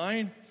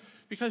online,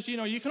 because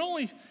you can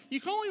only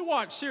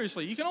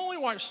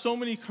watch so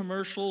many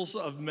commercials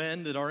of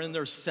men that are in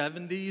their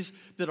 70s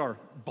that are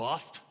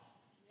buffed.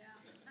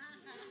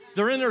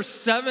 They're in their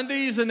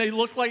 70s and they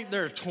look like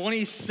they're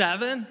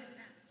 27.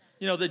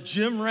 You know, the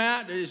gym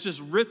rat is just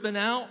ripping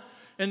out.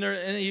 And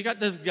you got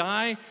this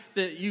guy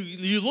that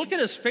you look at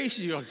his face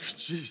and you go,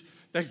 geez,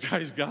 that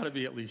guy's got to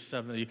be at least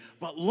 70.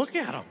 But look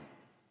at him.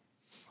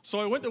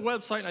 So I went to the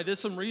website and I did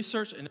some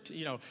research. And,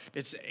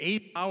 it's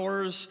 8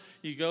 hours.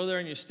 You go there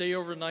and you stay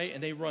overnight.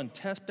 And they run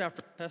test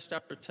after test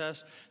after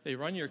test. They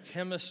run your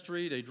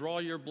chemistry. They draw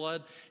your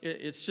blood.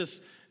 It's just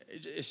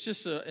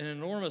an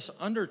enormous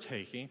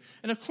undertaking.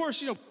 And of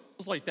course,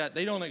 like that,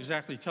 they don't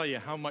exactly tell you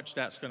how much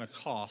that's going to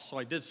cost. So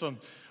I did some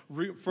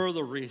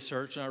further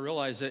research, and I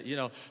realized that,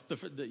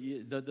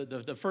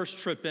 the first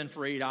trip in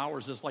for 8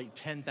 hours is like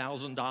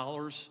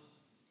 $10,000.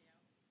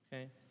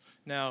 Okay.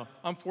 Now,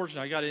 I'm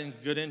fortunate. I got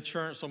good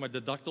insurance, so my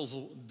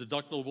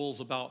deductible's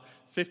about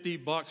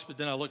 $50, but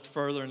then I looked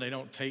further, and they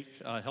don't take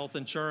health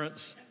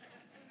insurance.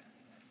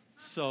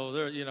 So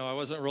there, I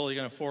wasn't really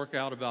going to fork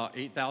out about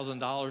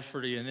 $8,000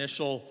 for the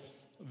initial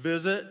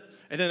visit.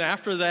 And then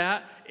after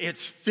that,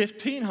 it's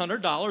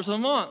 $1,500 a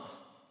month.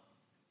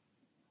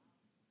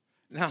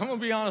 Now, I'm going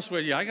to be honest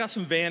with you. I got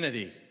some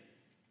vanity.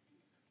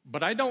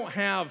 But I don't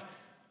have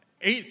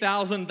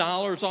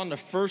 $8,000 on the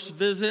first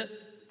visit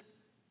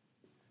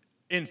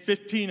and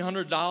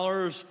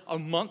 $1,500 a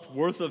month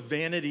worth of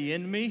vanity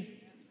in me.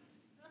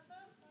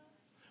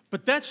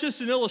 But that's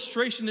just an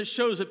illustration that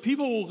shows that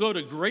people will go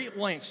to great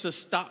lengths to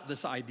stop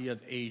this idea of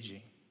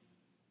aging.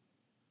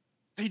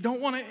 They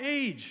don't want to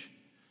age.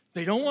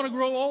 They don't want to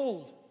grow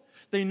old.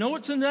 They know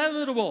it's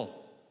inevitable.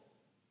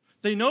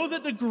 They know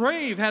that the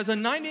grave has a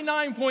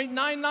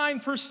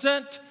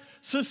 99.99%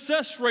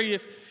 success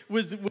rate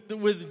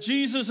with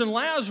Jesus and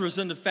Lazarus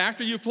in the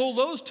factor. You pull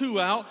those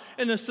two out,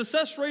 and the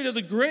success rate of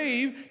the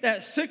grave,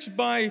 that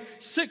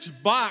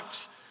 6x6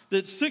 box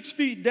that's 6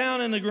 feet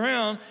down in the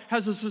ground,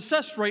 has a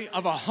success rate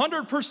of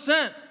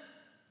 100%.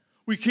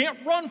 We can't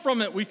run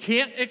from it. We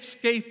can't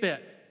escape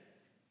it.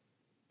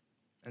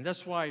 And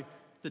that's why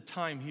the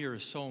time here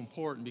is so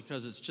important,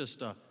 because it's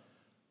just a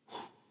whew.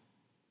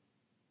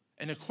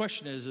 And the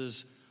question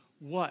is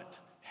what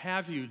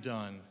have you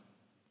done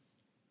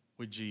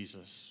with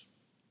Jesus?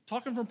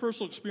 Talking from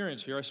personal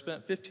experience here, I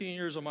spent 15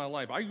 years of my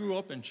life. I grew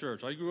up in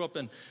church. I grew up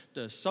in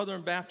the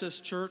Southern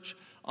Baptist Church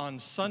on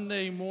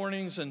Sunday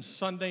mornings and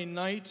Sunday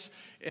nights,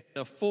 and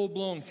a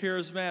full-blown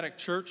charismatic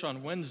church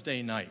on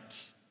Wednesday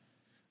nights.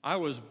 I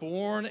was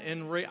born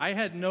and raised. I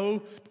had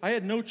no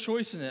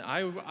choice in it.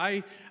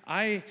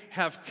 I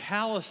have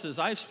calluses.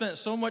 I've spent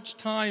so much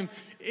time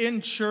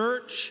in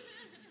church,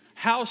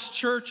 house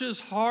churches,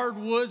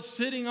 hardwood,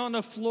 sitting on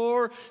the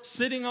floor,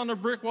 sitting on the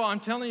brick wall. I'm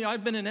telling you,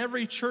 I've been in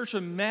every church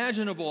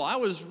imaginable. I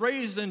was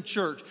raised in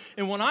church.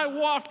 And when I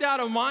walked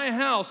out of my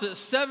house at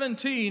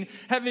 17,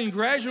 having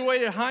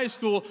graduated high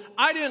school,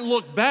 I didn't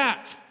look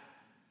back.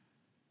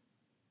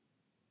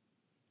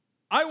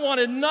 I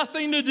wanted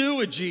nothing to do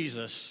with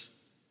Jesus.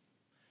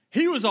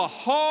 He was a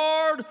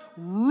hard,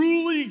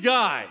 ruly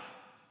guy.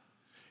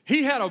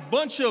 He had a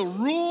bunch of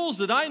rules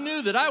that I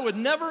knew that I would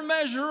never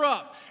measure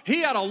up. He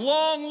had a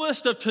long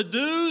list of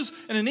to-dos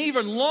and an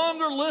even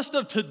longer list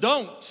of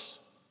to-don'ts.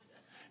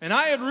 And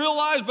I had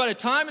realized by the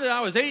time that I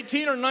was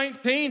 18 or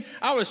 19,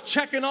 I was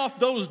checking off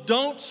those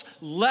don'ts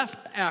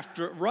left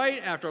after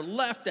right, after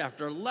left,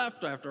 after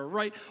left, after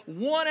right,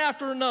 one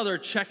after another,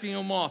 checking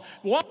them off.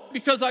 One,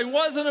 because I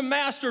wasn't a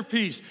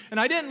masterpiece, and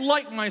I didn't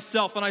like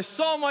myself, and I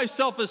saw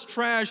myself as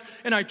trash,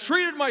 and I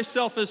treated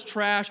myself as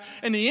trash,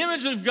 and the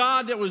image of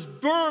God that was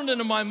burned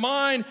into my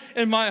mind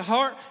and my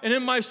heart and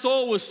in my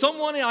soul was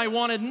someone I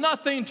wanted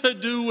nothing to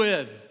do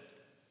with.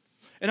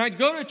 And I'd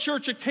go to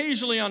church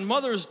occasionally on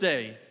Mother's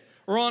Day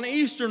or on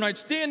Easter, and I'd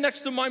stand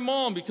next to my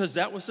mom because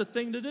that was the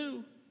thing to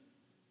do.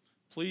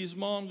 Please,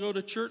 Mom, go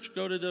to church,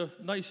 go to the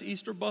nice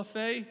Easter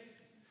buffet.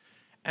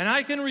 And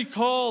I can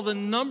recall the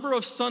number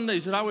of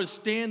Sundays that I would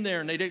stand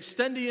there, and they'd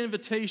extend the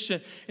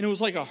invitation, and it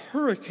was like a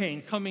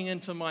hurricane coming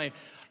into my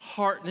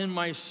heart and in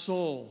my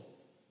soul.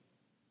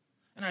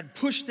 And I'd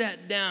push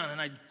that down, and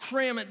I'd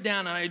cram it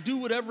down, and I'd do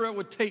whatever it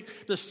would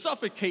take to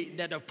suffocate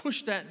that, to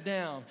push that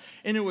down.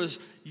 And it was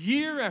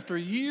year after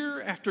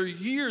year after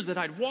year that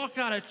I'd walk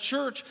out of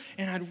church,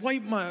 and I'd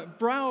wipe my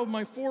brow of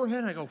my forehead,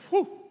 and I'd go,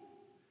 whew,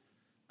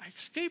 I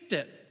escaped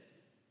it.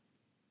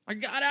 I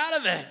got out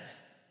of it.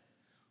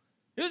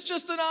 It was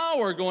just an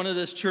hour going to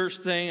this church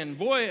thing, and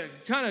boy,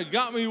 it kind of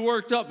got me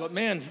worked up. But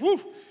man,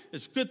 whew,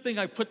 it's a good thing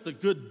I put the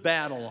good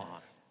battle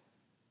on.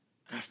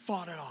 And I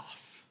fought it off.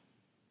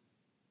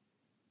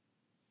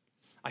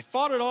 I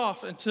fought it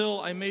off until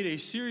I made a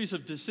series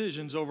of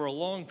decisions over a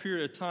long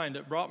period of time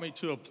that brought me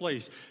to a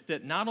place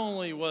that not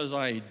only was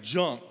I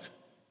junk,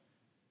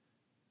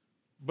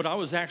 but I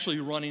was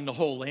actually running the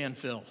whole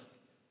landfill.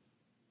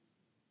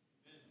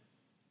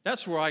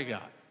 That's where I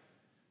got.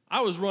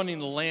 I was running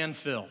the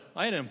landfill.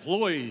 I had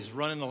employees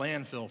running the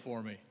landfill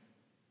for me.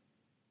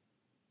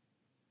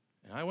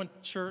 And I went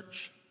to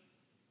church.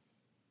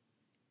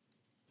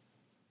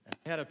 And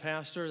I had a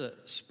pastor that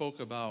spoke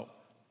about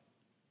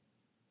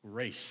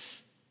grace.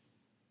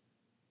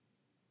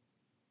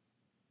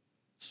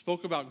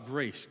 Spoke about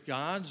grace,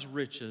 God's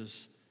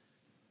riches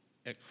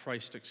at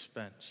Christ's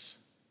expense.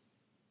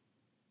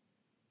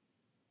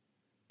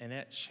 And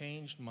that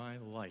changed my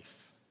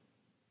life.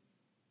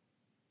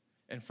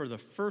 And for the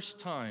first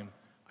time,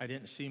 I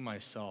didn't see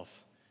myself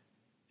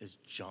as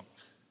junk.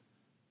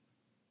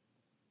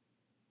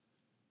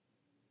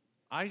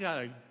 I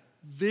got a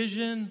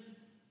vision,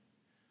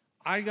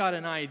 I got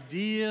an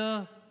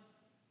idea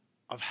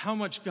of how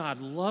much God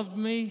loved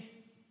me,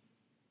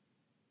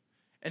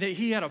 and that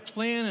He had a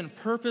plan and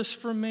purpose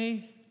for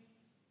me,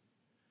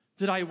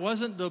 that I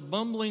wasn't the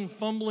bumbling,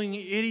 fumbling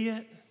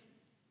idiot,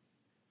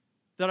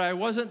 that I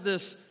wasn't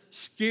this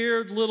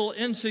scared little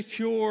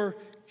insecure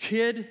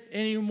kid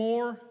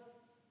anymore.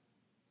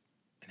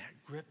 And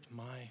that gripped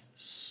my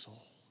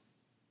soul.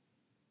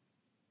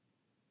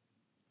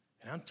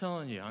 And I'm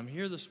telling you, I'm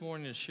here this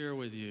morning to share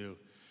with you,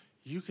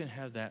 you can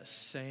have that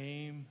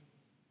same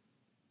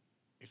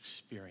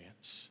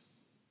experience.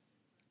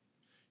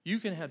 You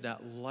can have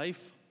that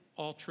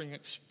life-altering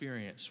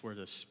experience where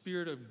the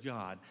Spirit of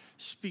God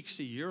speaks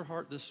to your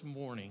heart this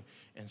morning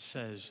and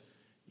says,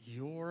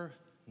 you're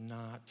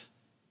not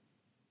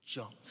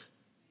junk.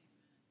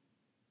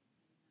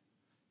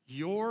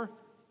 You're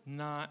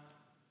not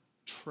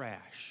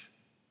trash.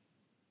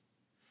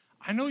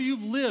 I know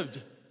you've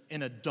lived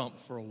in a dump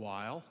for a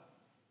while.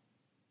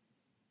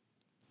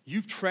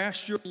 You've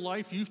trashed your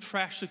life. You've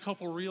trashed a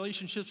couple of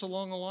relationships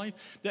along the life.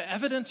 The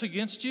evidence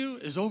against you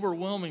is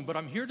overwhelming, but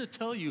I'm here to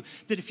tell you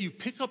that if you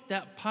pick up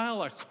that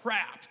pile of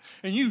crap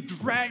and you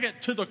drag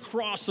it to the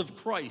cross of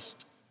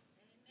Christ,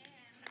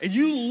 and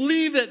you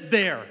leave it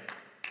there,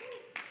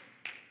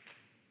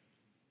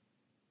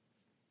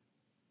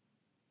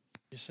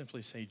 you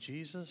simply say,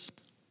 Jesus,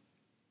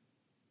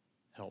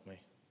 help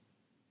me.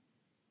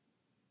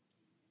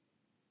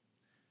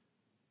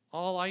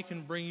 All I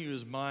can bring you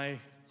is my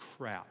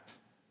crap.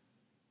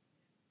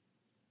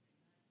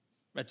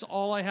 That's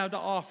all I have to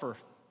offer.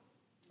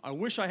 I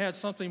wish I had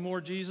something more,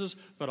 Jesus,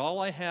 but all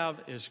I have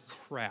is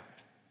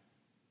crap.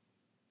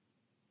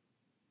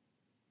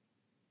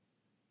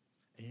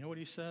 And you know what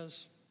he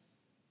says?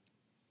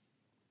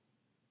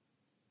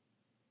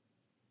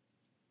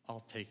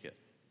 I'll take it.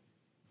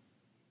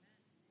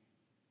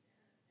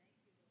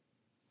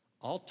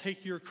 I'll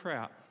take your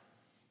crap,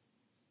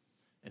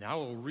 and I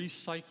will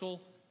recycle.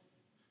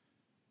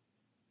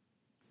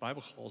 The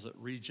Bible calls it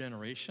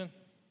regeneration.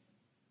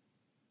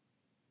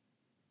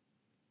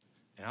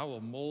 And I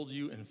will mold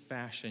you and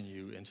fashion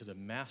you into the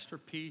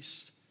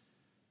masterpiece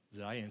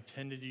that I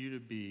intended you to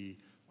be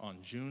on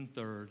June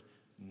 3rd,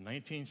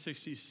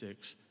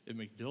 1966 at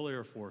MacDill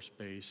Air Force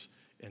Base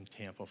in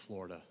Tampa,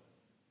 Florida.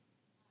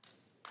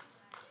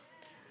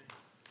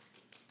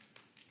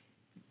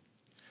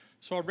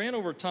 So I ran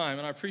over time,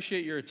 and I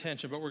appreciate your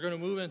attention, but we're going to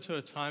move into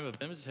a time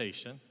of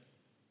invitation.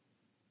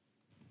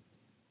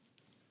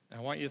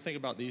 And I want you to think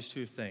about these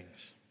two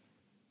things.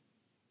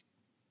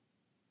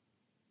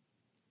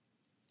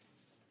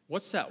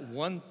 What's that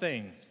one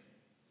thing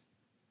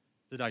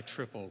that I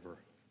trip over?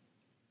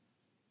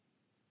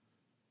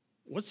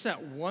 What's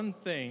that one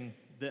thing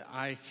that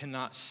I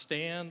cannot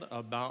stand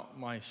about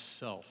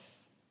myself?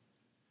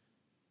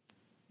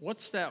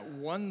 What's that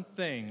one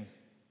thing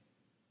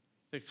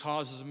that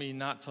causes me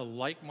not to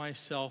like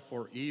myself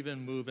or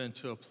even move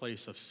into a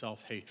place of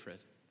self-hatred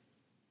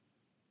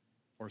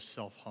or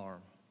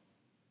self-harm?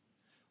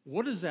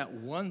 What is that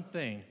one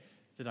thing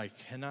that I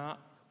cannot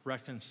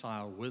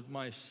reconcile with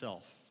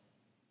myself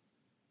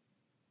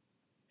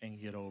and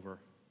get over?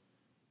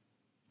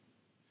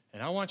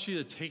 And I want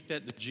you to take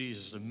that to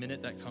Jesus the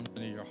minute that comes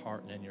into your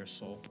heart and in your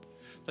soul.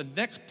 The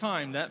next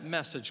time that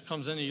message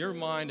comes into your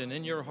mind and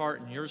in your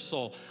heart and your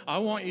soul, I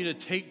want you to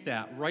take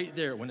that right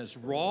there. When it's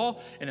raw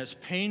and it's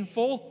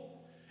painful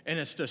and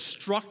it's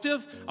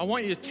destructive, I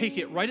want you to take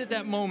it right at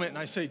that moment and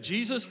I say,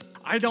 Jesus,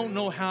 I don't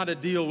know how to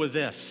deal with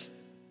this.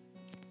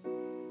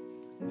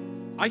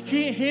 I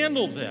can't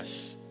handle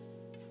this.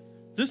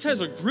 This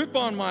has a grip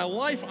on my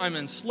life. I'm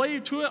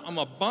enslaved to it.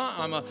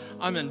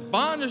 I'm in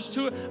bondage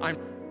to it. I'm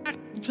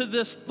attached to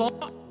this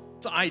thought,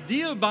 this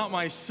idea about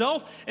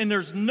myself, and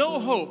there's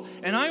no hope.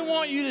 And I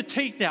want you to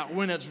take that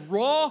when it's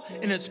raw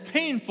and it's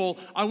painful.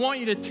 I want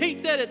you to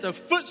take that at the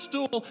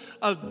footstool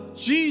of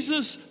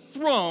Jesus'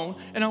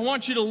 throne, and I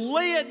want you to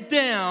lay it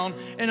down,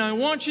 and I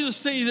want you to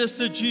say this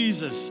to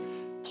Jesus: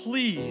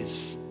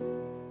 please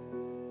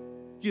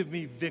give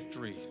me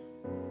victory.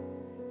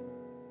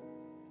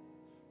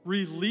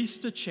 Release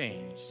the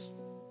chains.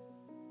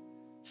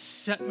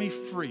 Set me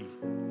free.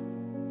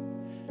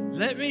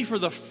 Let me, for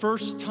the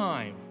first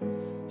time,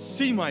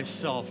 see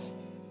myself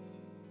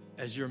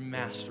as your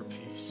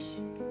masterpiece.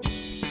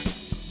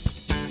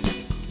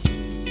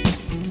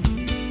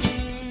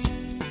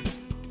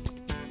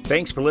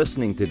 Thanks for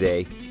listening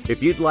today.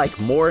 If you'd like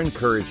more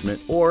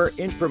encouragement or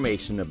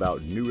information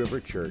about New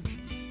River Church,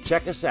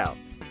 check us out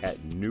at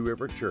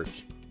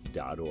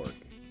newriverchurch.org.